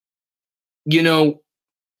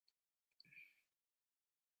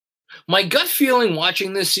 My gut feeling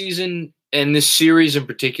watching this season and this series in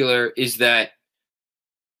particular is that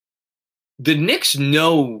the Knicks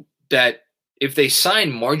know that if they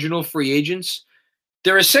sign marginal free agents,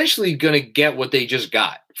 they're essentially going to get what they just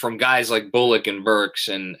got from guys like Bullock and Burks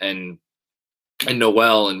and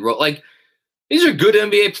Noel and like these are good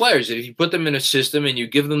NBA players. If you put them in a system and you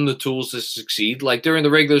give them the tools to succeed, like during the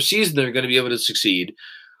regular season, they're going to be able to succeed.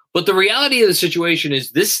 But the reality of the situation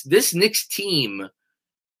is this Knicks team,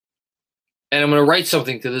 and I'm going to write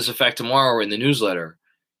something to this effect tomorrow in the newsletter.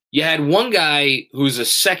 You had one guy who's a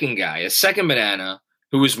second banana,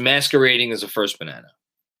 who was masquerading as a first banana.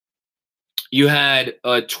 You had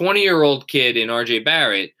a 20-year-old kid in RJ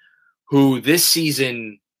Barrett who this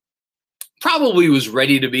season probably was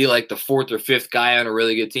ready to be like the fourth or fifth guy on a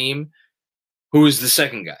really good team, who was the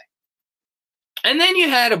second guy. And then you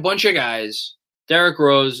had a bunch of guys, Derrick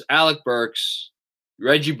Rose, Alec Burks,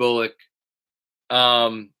 Reggie Bullock. You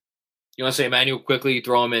want to say Emmanuel quickly,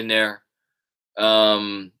 throw him in there.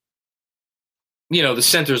 The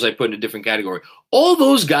centers I put in a different category. All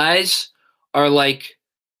those guys are like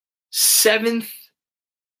seventh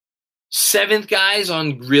guys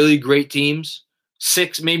on really great teams.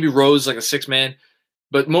 Six, maybe Rose like a six man,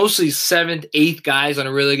 but mostly seventh, eighth guys on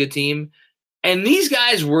a really good team. And these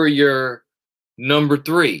guys were your number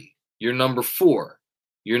 3, your number 4,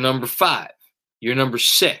 your number 5, your number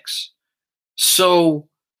 6. So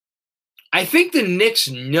I think the Knicks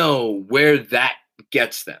know where that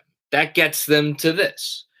gets them. That gets them to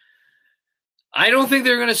this. I don't think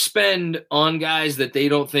they're going to spend on guys that they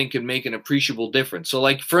don't think can make an appreciable difference. So,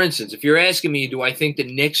 like, for instance, if you're asking me, do I think the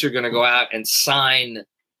Knicks are going to go out and sign,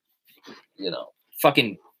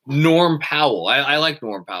 fucking Norm Powell? I like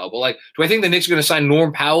Norm Powell, but, like, do I think the Knicks are going to sign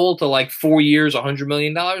Norm Powell to, like, 4 years, $100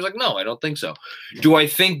 million? Like, no, I don't think so. Do I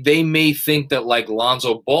think they may think that, like,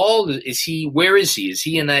 Lonzo Ball, where is he? Is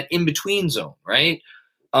he in that in-between zone, right?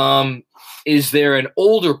 Is there an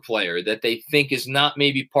older player that they think is not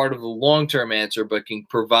maybe part of the long-term answer but can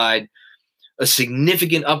provide a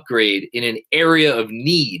significant upgrade in an area of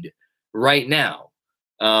need right now?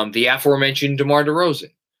 The aforementioned DeMar DeRozan,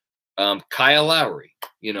 Kyle Lowry,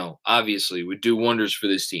 obviously would do wonders for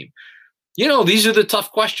this team. These are the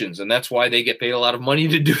tough questions, and that's why they get paid a lot of money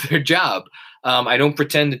to do their job. I don't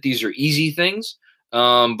pretend that these are easy things.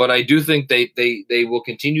 But I do think they will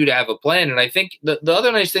continue to have a plan. And I think the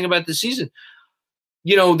other nice thing about this season,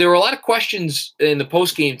 there were a lot of questions in the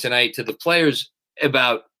postgame tonight to the players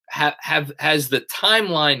about has the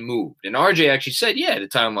timeline moved? And RJ actually said, yeah, the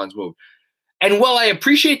timeline's moved. And while I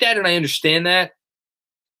appreciate that and I understand that,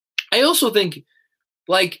 I also think,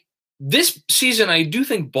 like, this season, I do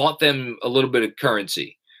think bought them a little bit of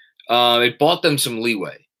currency. It bought them some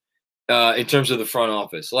leeway in terms of the front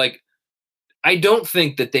office. Like, I don't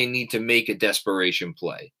think that they need to make a desperation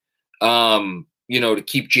play, to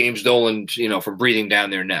keep James Dolan, from breathing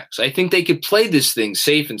down their necks. I think they could play this thing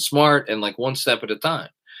safe and smart and like one step at a time.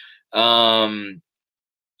 I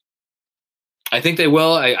think they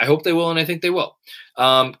will. I hope they will, and I think they will.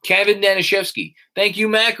 Kevin Danishevsky, thank you,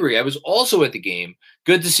 Macri. I was also at the game.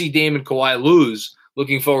 Good to see Dame and Kawhi lose.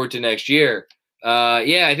 Looking forward to next year.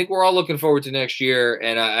 I think we're all looking forward to next year,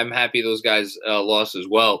 and I'm happy those guys lost as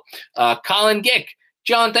well. Colin Gick,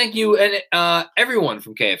 John, thank you, and everyone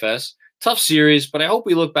from KFS. Tough series, but I hope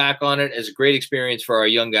we look back on it as a great experience for our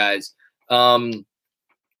young guys.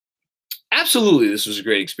 Absolutely, this was a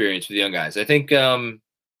great experience for the young guys. I think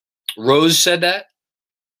Rose said that.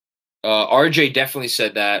 RJ definitely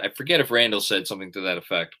said that. I forget if Randall said something to that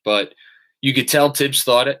effect, but you could tell Tibbs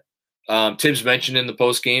thought it. Tibbs mentioned in the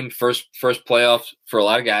post game, first playoffs for a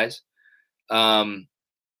lot of guys. It's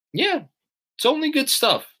only good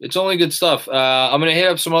stuff. I'm going to hit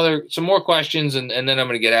up some more questions, and then I'm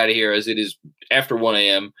going to get out of here as it is after 1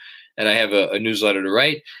 a.m. and I have a newsletter to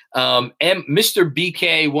write. Mr.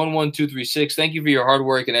 BK11236, thank you for your hard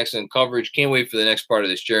work and excellent coverage. Can't wait for the next part of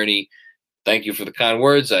this journey. Thank you for the kind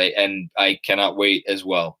words. I cannot wait as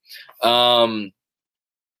well.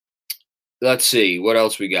 Let's see what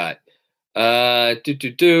else we got. Bocce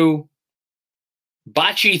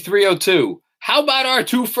 302. How about our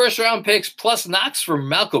 2 first-round picks plus Knox from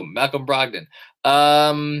Malcolm Brogdon?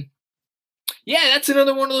 That's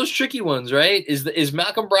another one of those tricky ones, right? Is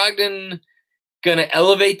Malcolm Brogdon going to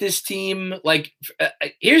elevate this team? Like,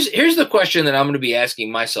 here's the question that I'm going to be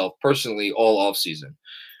asking myself personally all offseason.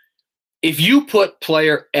 If you put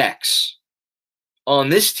player X on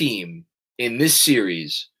this team in this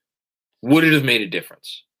series, would it have made a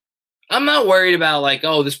difference? I'm not worried about like,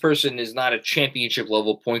 oh, this person is not a championship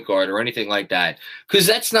level point guard or anything like that, because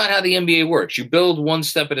that's not how the NBA works. You build one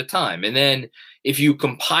step at a time. And then if you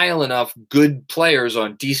compile enough good players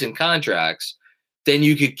on decent contracts, then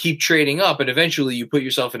you could keep trading up, and eventually you put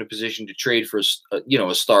yourself in a position to trade for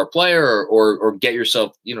a star player or get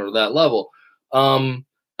yourself to that level.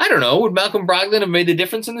 I don't know. Would Malcolm Brogdon have made the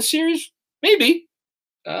difference in the series? Maybe.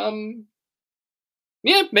 Yeah,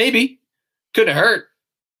 maybe. Couldn't hurt.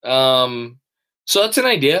 So that's an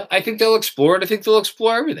idea. I think they'll explore it. I think they'll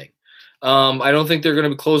explore everything. I don't think they're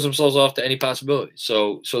going to close themselves off to any possibility.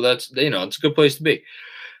 So that's, it's a good place to be.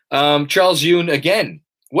 Charles Yoon, again,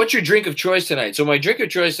 what's your drink of choice tonight? So my drink of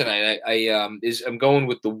choice tonight, I'm going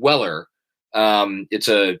with the Weller. It's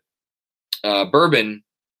a bourbon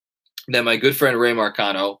that my good friend Ray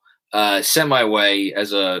Marcano sent my way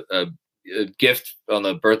as a gift on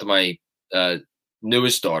the birth of my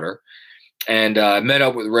newest daughter. And I met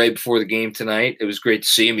up with Ray before the game tonight. It was great to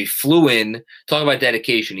see him. He flew in, talk about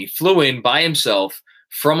dedication. He flew in by himself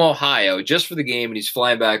from Ohio just for the game, and he's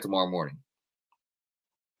flying back tomorrow morning.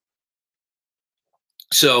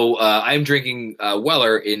 So I'm drinking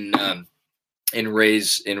Weller in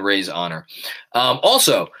Ray's honor.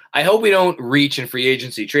 Also, I hope we don't reach in free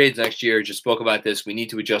agency trades next year. Just spoke about this. We need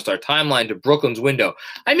to adjust our timeline to Brooklyn's window.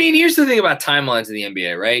 I mean, here's the thing about timelines in the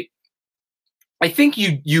NBA, right? I think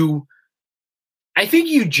you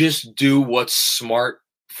just do what's smart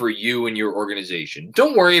for you and your organization.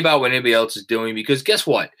 Don't worry about what anybody else is doing, because guess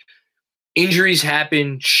what? Injuries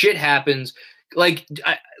happen. Shit happens. Like,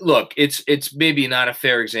 look, it's maybe not a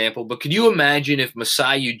fair example, but could you imagine if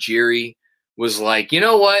Masai Ujiri was like, you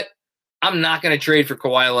know what? I'm not going to trade for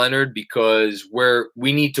Kawhi Leonard because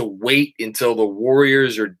we need to wait until the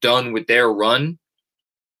Warriors are done with their run.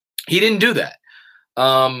 He didn't do that.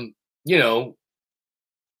 Daryl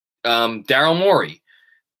Morey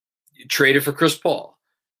traded for Chris Paul.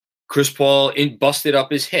 Chris Paul busted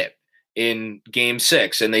up his hip in Game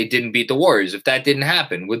 6, and they didn't beat the Warriors. If that didn't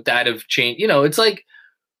happen, would that have changed? It's like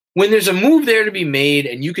when there's a move there to be made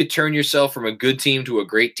and you could turn yourself from a good team to a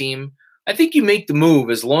great team, I think you make the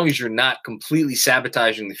move as long as you're not completely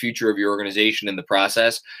sabotaging the future of your organization in the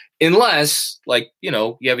process, unless,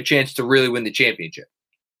 you have a chance to really win the championship.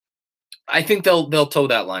 I think they'll toe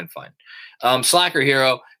that line fine. Slacker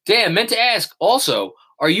Hero, damn, meant to ask also,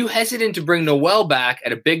 are you hesitant to bring Noel back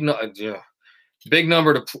at a big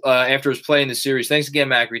number to after his play in the series? Thanks again,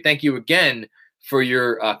 Macri. Thank you again for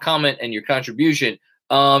your comment and your contribution.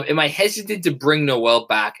 Am I hesitant to bring Noel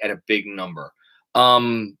back at a big number?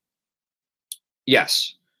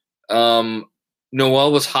 Yes.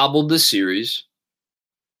 Noel was hobbled this series.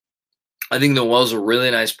 I think Noel's a really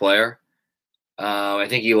nice player. I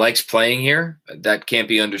think he likes playing here. That can't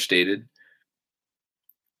be understated.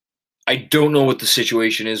 I don't know what the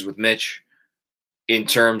situation is with Mitch in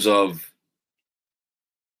terms of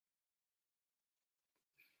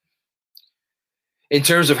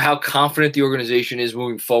how confident the organization is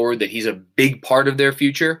moving forward that he's a big part of their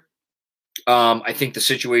future. I think the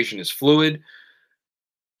situation is fluid.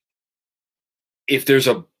 If there's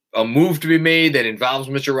a move to be made that involves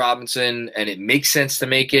Mr. Robinson and it makes sense to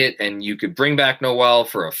make it, and you could bring back Noel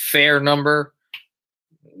for a fair number,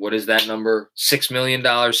 what is that number? $6 million,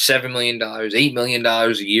 $7 million, $8 million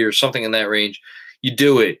a year, something in that range. You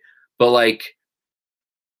do it. But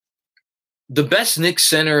the best Knicks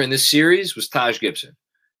center in this series was Taj Gibson,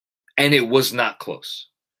 and it was not close.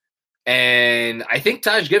 And I think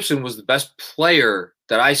Taj Gibson was the best player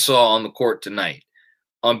that I saw on the court tonight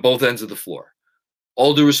on both ends of the floor.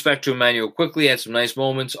 All due respect to Emmanuel Quickley, had some nice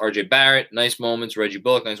moments. RJ Barrett, nice moments. Reggie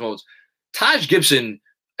Bullock, nice moments. Taj Gibson,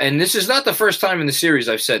 and this is not the first time in the series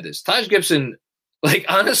I've said this. Taj Gibson,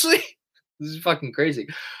 honestly, this is fucking crazy.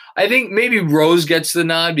 I think maybe Rose gets the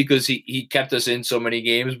nod because he kept us in so many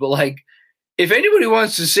games. But, if anybody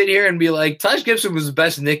wants to sit here and be like, Taj Gibson was the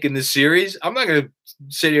best Knick in this series, I'm not going to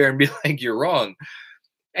sit here and be like, you're wrong.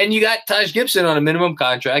 And you got Taj Gibson on a minimum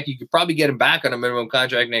contract. You could probably get him back on a minimum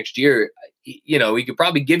contract next year. He could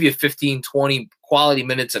probably give you 15, 20 quality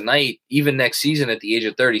minutes a night, even next season at the age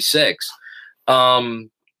of 36. I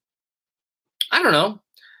don't know.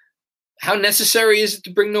 How necessary is it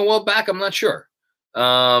to bring Noel back? I'm not sure.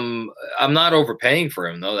 I'm not overpaying for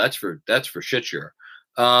him, though. That's for shit sure.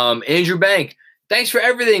 Andrew Bank, thanks for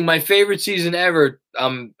everything. My favorite season ever.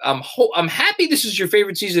 I'm happy this is your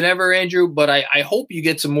favorite season ever, Andrew, but I hope you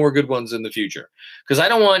get some more good ones in the future, because I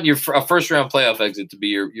don't want a first round playoff exit to be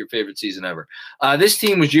your favorite season ever. This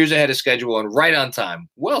team was years ahead of schedule and right on time.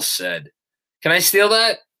 Well said. Can I steal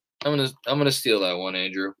that? I'm gonna steal that one,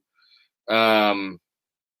 Andrew. But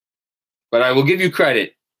I will give you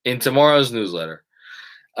credit in tomorrow's newsletter.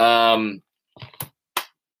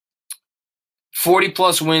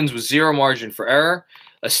 40-plus wins with zero margin for error.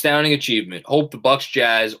 Astounding achievement. Hope the Bucks,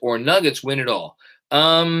 Jazz, or Nuggets win it all.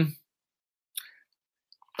 I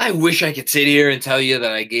wish I could sit here and tell you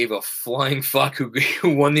that I gave a flying fuck who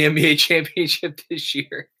won the NBA championship this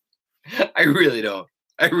year. I really don't.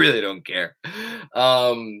 I really don't care.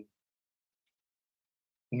 Man,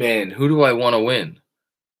 who do I want to win?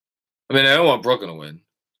 I mean, I don't want Brooklyn to win.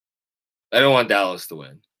 I don't want Dallas to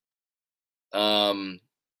win.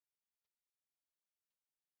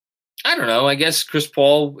 I don't know. I guess Chris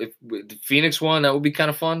Paul, if the Phoenix won, that would be kind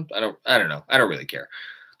of fun. I don't know. I don't really care.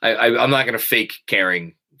 I'm not going to fake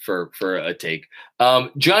caring for a take.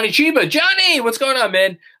 Johnny Chiba. Johnny, what's going on,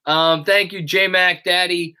 man? Thank you, J-Mac,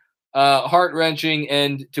 Daddy. Heart-wrenching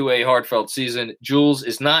end to a heartfelt season. Jules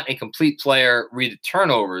is not a complete player. Read the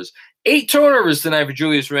turnovers. 8 turnovers tonight for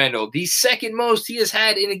Julius Randle. The second most he has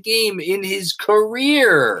had in a game in his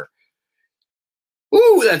career.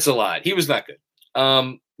 Ooh, that's a lot. He was not good.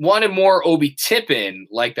 Wanted more Obi Tippin,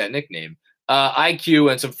 like that nickname.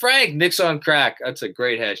 IQ and some Frank Knicks on crack. That's a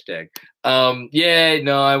great hashtag. Yeah,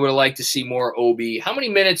 no, I would have liked to see more Obi. How many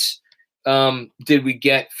minutes did we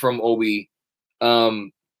get from Obi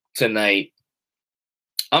tonight?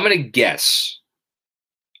 I'm gonna guess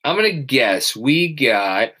we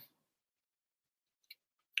got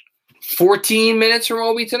 14 minutes from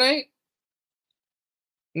Obi tonight.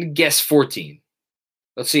 I'm gonna guess 14.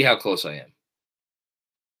 Let's see how close I am.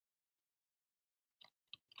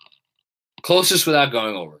 Closest without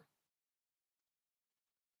going over.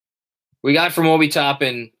 We got from Obi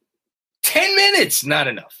Toppin 10 minutes. Not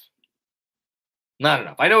enough. Not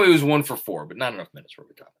enough. I know he was 1 for 4, but not enough minutes for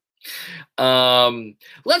Obi Toppin.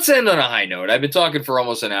 Let's end on a high note. I've been talking for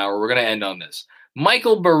almost an hour. We're going to end on this.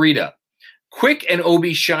 Michael Barita. Quick and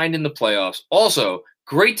Obi shined in the playoffs. Also,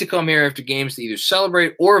 great to come here after games to either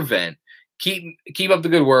celebrate or vent. Keep up the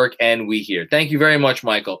good work, and we here. Thank you very much,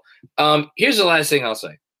 Michael. Here's the last thing I'll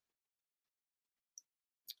say.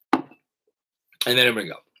 And then I'm going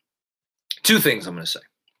to go. 2 things I'm going to say.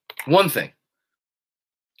 One thing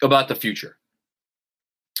about the future.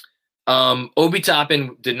 Obi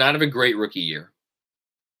Toppin did not have a great rookie year,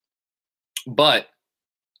 but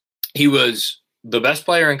he was the best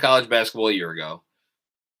player in college basketball a year ago,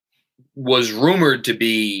 was rumored to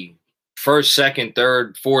be 1st, 2nd,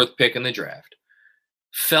 3rd, 4th pick in the draft,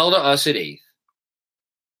 fell to us at 8th,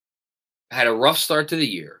 had a rough start to the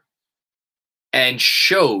year, and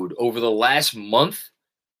showed over the last month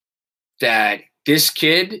that this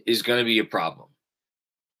kid is going to be a problem.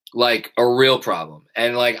 Like, a real problem.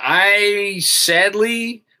 And, like, I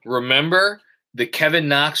sadly remember the Kevin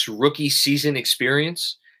Knox rookie season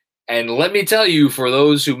experience. And let me tell you, for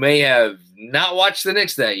those who may have not watched the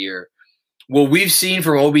Knicks that year, what we've seen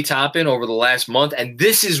from Obi Toppin over the last month, and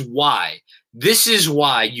this is why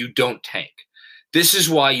you don't tank. This is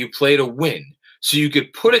why you play to win. So you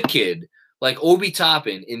could put a kid like Obi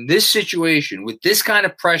Toppin in this situation with this kind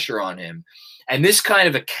of pressure on him and this kind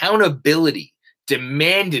of accountability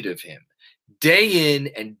demanded of him day in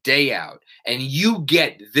and day out. And you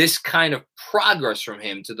get this kind of progress from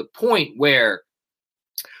him to the point where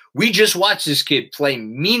we just watched this kid play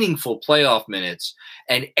meaningful playoff minutes,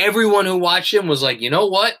 and everyone who watched him was like, you know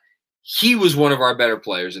what? He was one of our better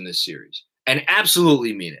players in this series, and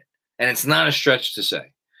absolutely mean it. And it's not a stretch to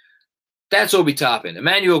say. That's Obi Toppin.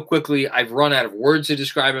 Immanuel Quickley, I've run out of words to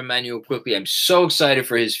describe Immanuel Quickley. I'm so excited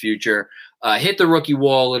for his future. Hit the rookie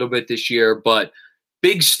wall a little bit this year, but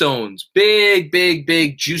big stones, big,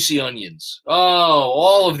 juicy onions. Oh,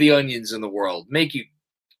 all of the onions in the world make you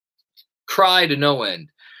cry to no end.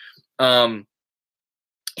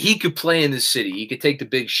 He could play in this city. He could take the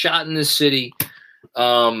big shot in this city.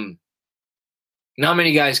 Not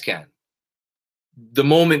many guys can. The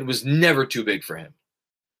moment was never too big for him.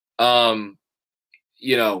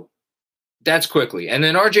 That's Quickley. And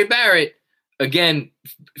then RJ Barrett, again,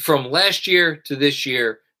 from last year to this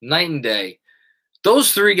year, night and day.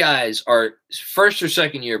 Those 3 guys are 1st or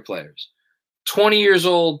 2nd year players. 20 years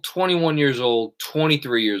old, 21 years old,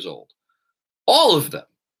 23 years old. All of them.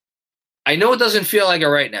 I know it doesn't feel like it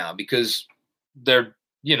right now because they're,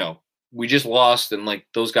 we just lost and like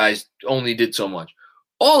those guys only did so much.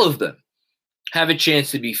 All of them have a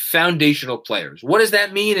chance to be foundational players. What does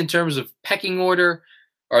that mean in terms of pecking order?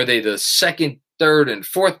 Are they the 2nd, 3rd, and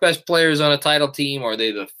 4th best players on a title team? Are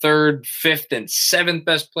they the 3rd, 5th, and 7th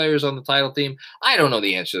best players on the title team? I don't know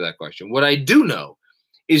the answer to that question. What I do know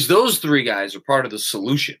is those 3 guys are part of the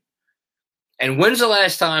solution. And when's the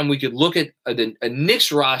last time we could look at a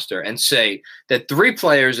Knicks roster and say that 3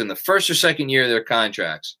 players in the 1st or 2nd year of their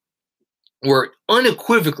contracts were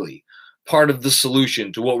unequivocally part of the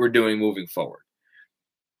solution to what we're doing moving forward.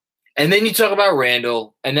 And then you talk about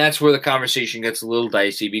Randall, and that's where the conversation gets a little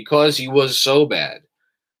dicey because he was so bad.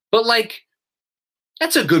 But, like,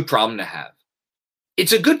 that's a good problem to have.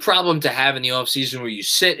 It's a good problem to have in the offseason where you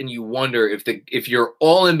sit and you wonder if your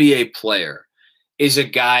all-NBA player is a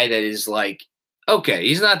guy that is like, okay,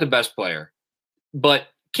 he's not the best player, but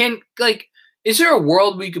is there a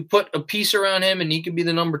world we could put a piece around him and he could be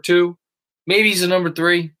the number 2? Maybe he's the number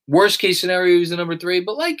 3. Worst case scenario, he's the number 3.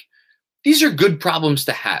 But, like, these are good problems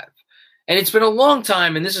to have. And it's been a long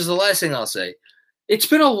time, and this is the last thing I'll say. It's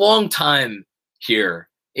been a long time here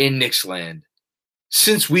in Knicks land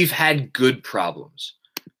since we've had good problems.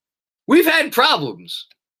 We've had problems,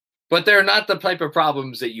 but they're not the type of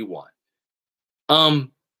problems that you want.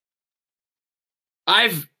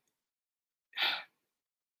 I've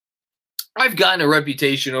gotten a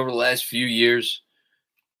reputation over the last few years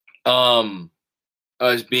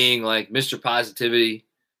as being like Mr. Positivity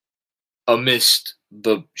amidst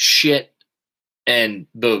the shit and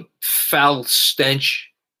the foul stench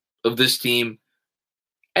of this team.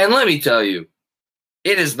 And let me tell you,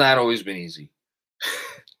 it has not always been easy.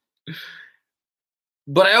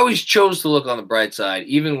 But I always chose to look on the bright side,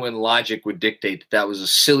 even when logic would dictate that was a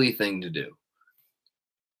silly thing to do.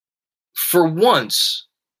 For once,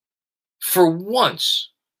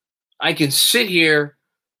 I can sit here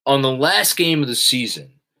on the last game of the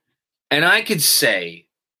season and I could say,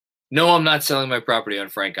 no, I'm not selling my property on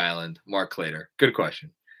Frank Island, Mark Clater. Good question.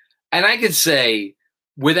 And I could say,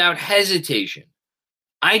 without hesitation,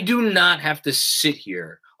 I do not have to sit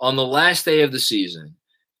here on the last day of the season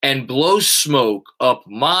and blow smoke up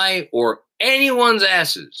my or anyone's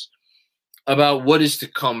asses about what is to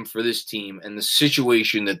come for this team and the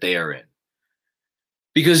situation that they are in.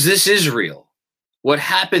 Because this is real. What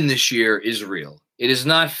happened this year is real. It is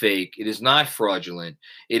not fake. It is not fraudulent.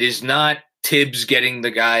 It is not Tibbs getting the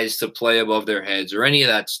guys to play above their heads or any of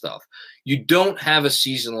that stuff. You don't have a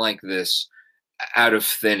season like this out of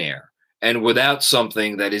thin air and without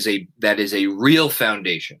something that is a real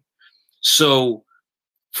foundation. So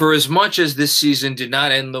for as much as this season did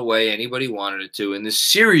not end the way anybody wanted it to, and this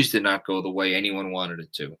series did not go the way anyone wanted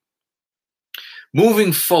it to,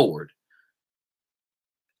 moving forward,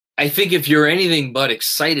 I think if you're anything but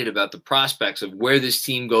excited about the prospects of where this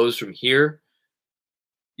team goes from here,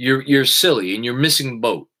 you're silly and you're missing the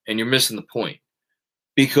boat and you're missing the point.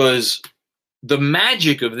 Because the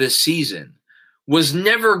magic of this season was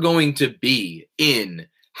never going to be in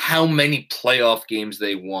how many playoff games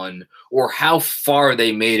they won or how far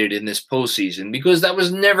they made it in this postseason, because that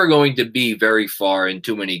was never going to be very far in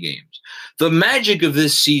too many games. The magic of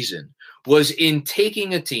this season was in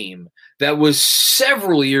taking a team that was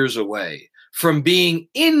several years away from being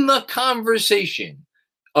in the conversation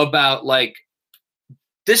about, like,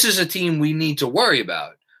 this is a team we need to worry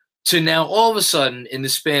about, to now all of a sudden in the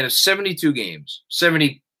span of 72 games,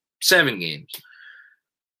 77 games,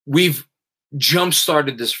 we've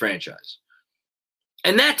jump-started this franchise.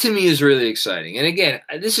 And that to me is really exciting. And again,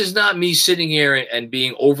 this is not me sitting here and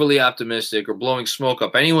being overly optimistic or blowing smoke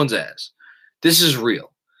up anyone's ass. This is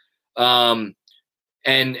real. And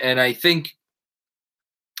I think,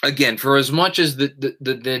 again, for as much as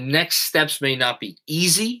the next steps may not be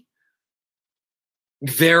easy,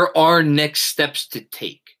 there are next steps to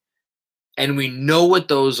take. And we know what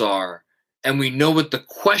those are, and we know what the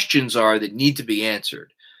questions are that need to be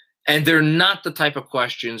answered. And they're not the type of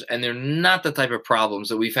questions, and they're not the type of problems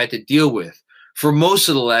that we've had to deal with for most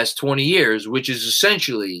of the last 20 years, which is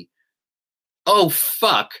essentially, oh,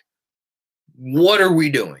 fuck, what are we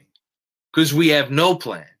doing? Because we have no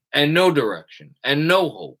plan and no direction and no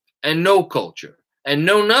hope and no culture and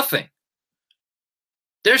no nothing.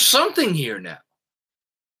 There's something here now.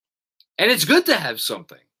 And it's good to have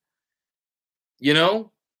something, you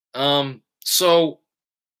know? So,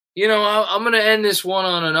 you know, I'm going to end this one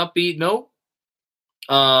on an upbeat note.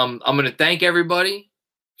 I'm going to thank everybody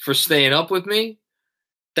for staying up with me.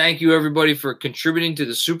 Thank you, everybody, for contributing to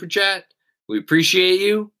the Super Chat. We appreciate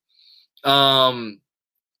you. Andrew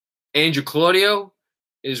Claudio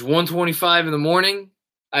is 1:25 in the morning.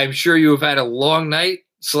 I'm sure you have had a long night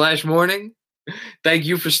 / morning. Thank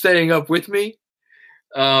you for staying up with me.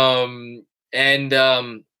 And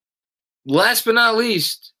last but not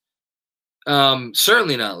least,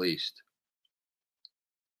 certainly not least,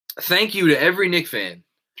 thank you to every Knick fan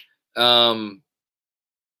who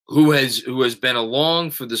has been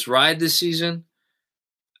along for this ride this season.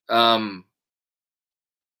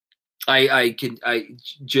 I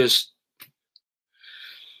just,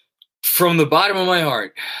 from the bottom of my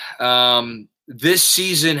heart, this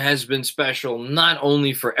season has been special, not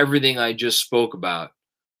only for everything I just spoke about,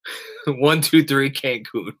 1, 2, 3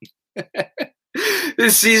 Cancun.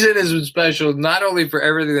 This season has been special not only for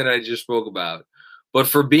everything that I just spoke about, but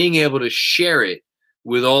for being able to share it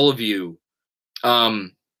with all of you,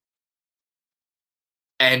 and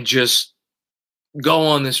just go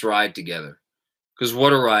on this ride together. Because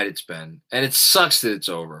what a ride it's been. And it sucks that it's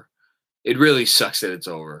over. It really sucks that it's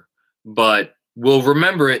over. But we'll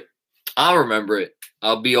remember it. I'll remember it.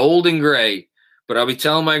 I'll be old and gray, but I'll be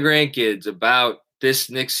telling my grandkids about this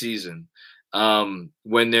Knicks season,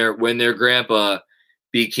 when their grandpa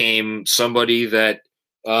became somebody that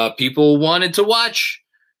people wanted to watch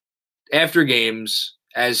after games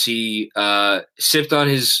as he sipped on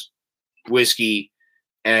his whiskey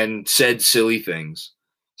and said silly things.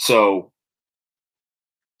 So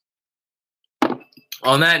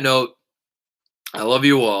on that note, I love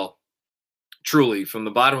you all, truly, from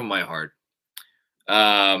the bottom of my heart.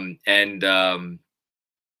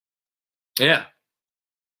 Yeah,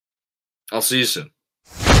 I'll see you soon.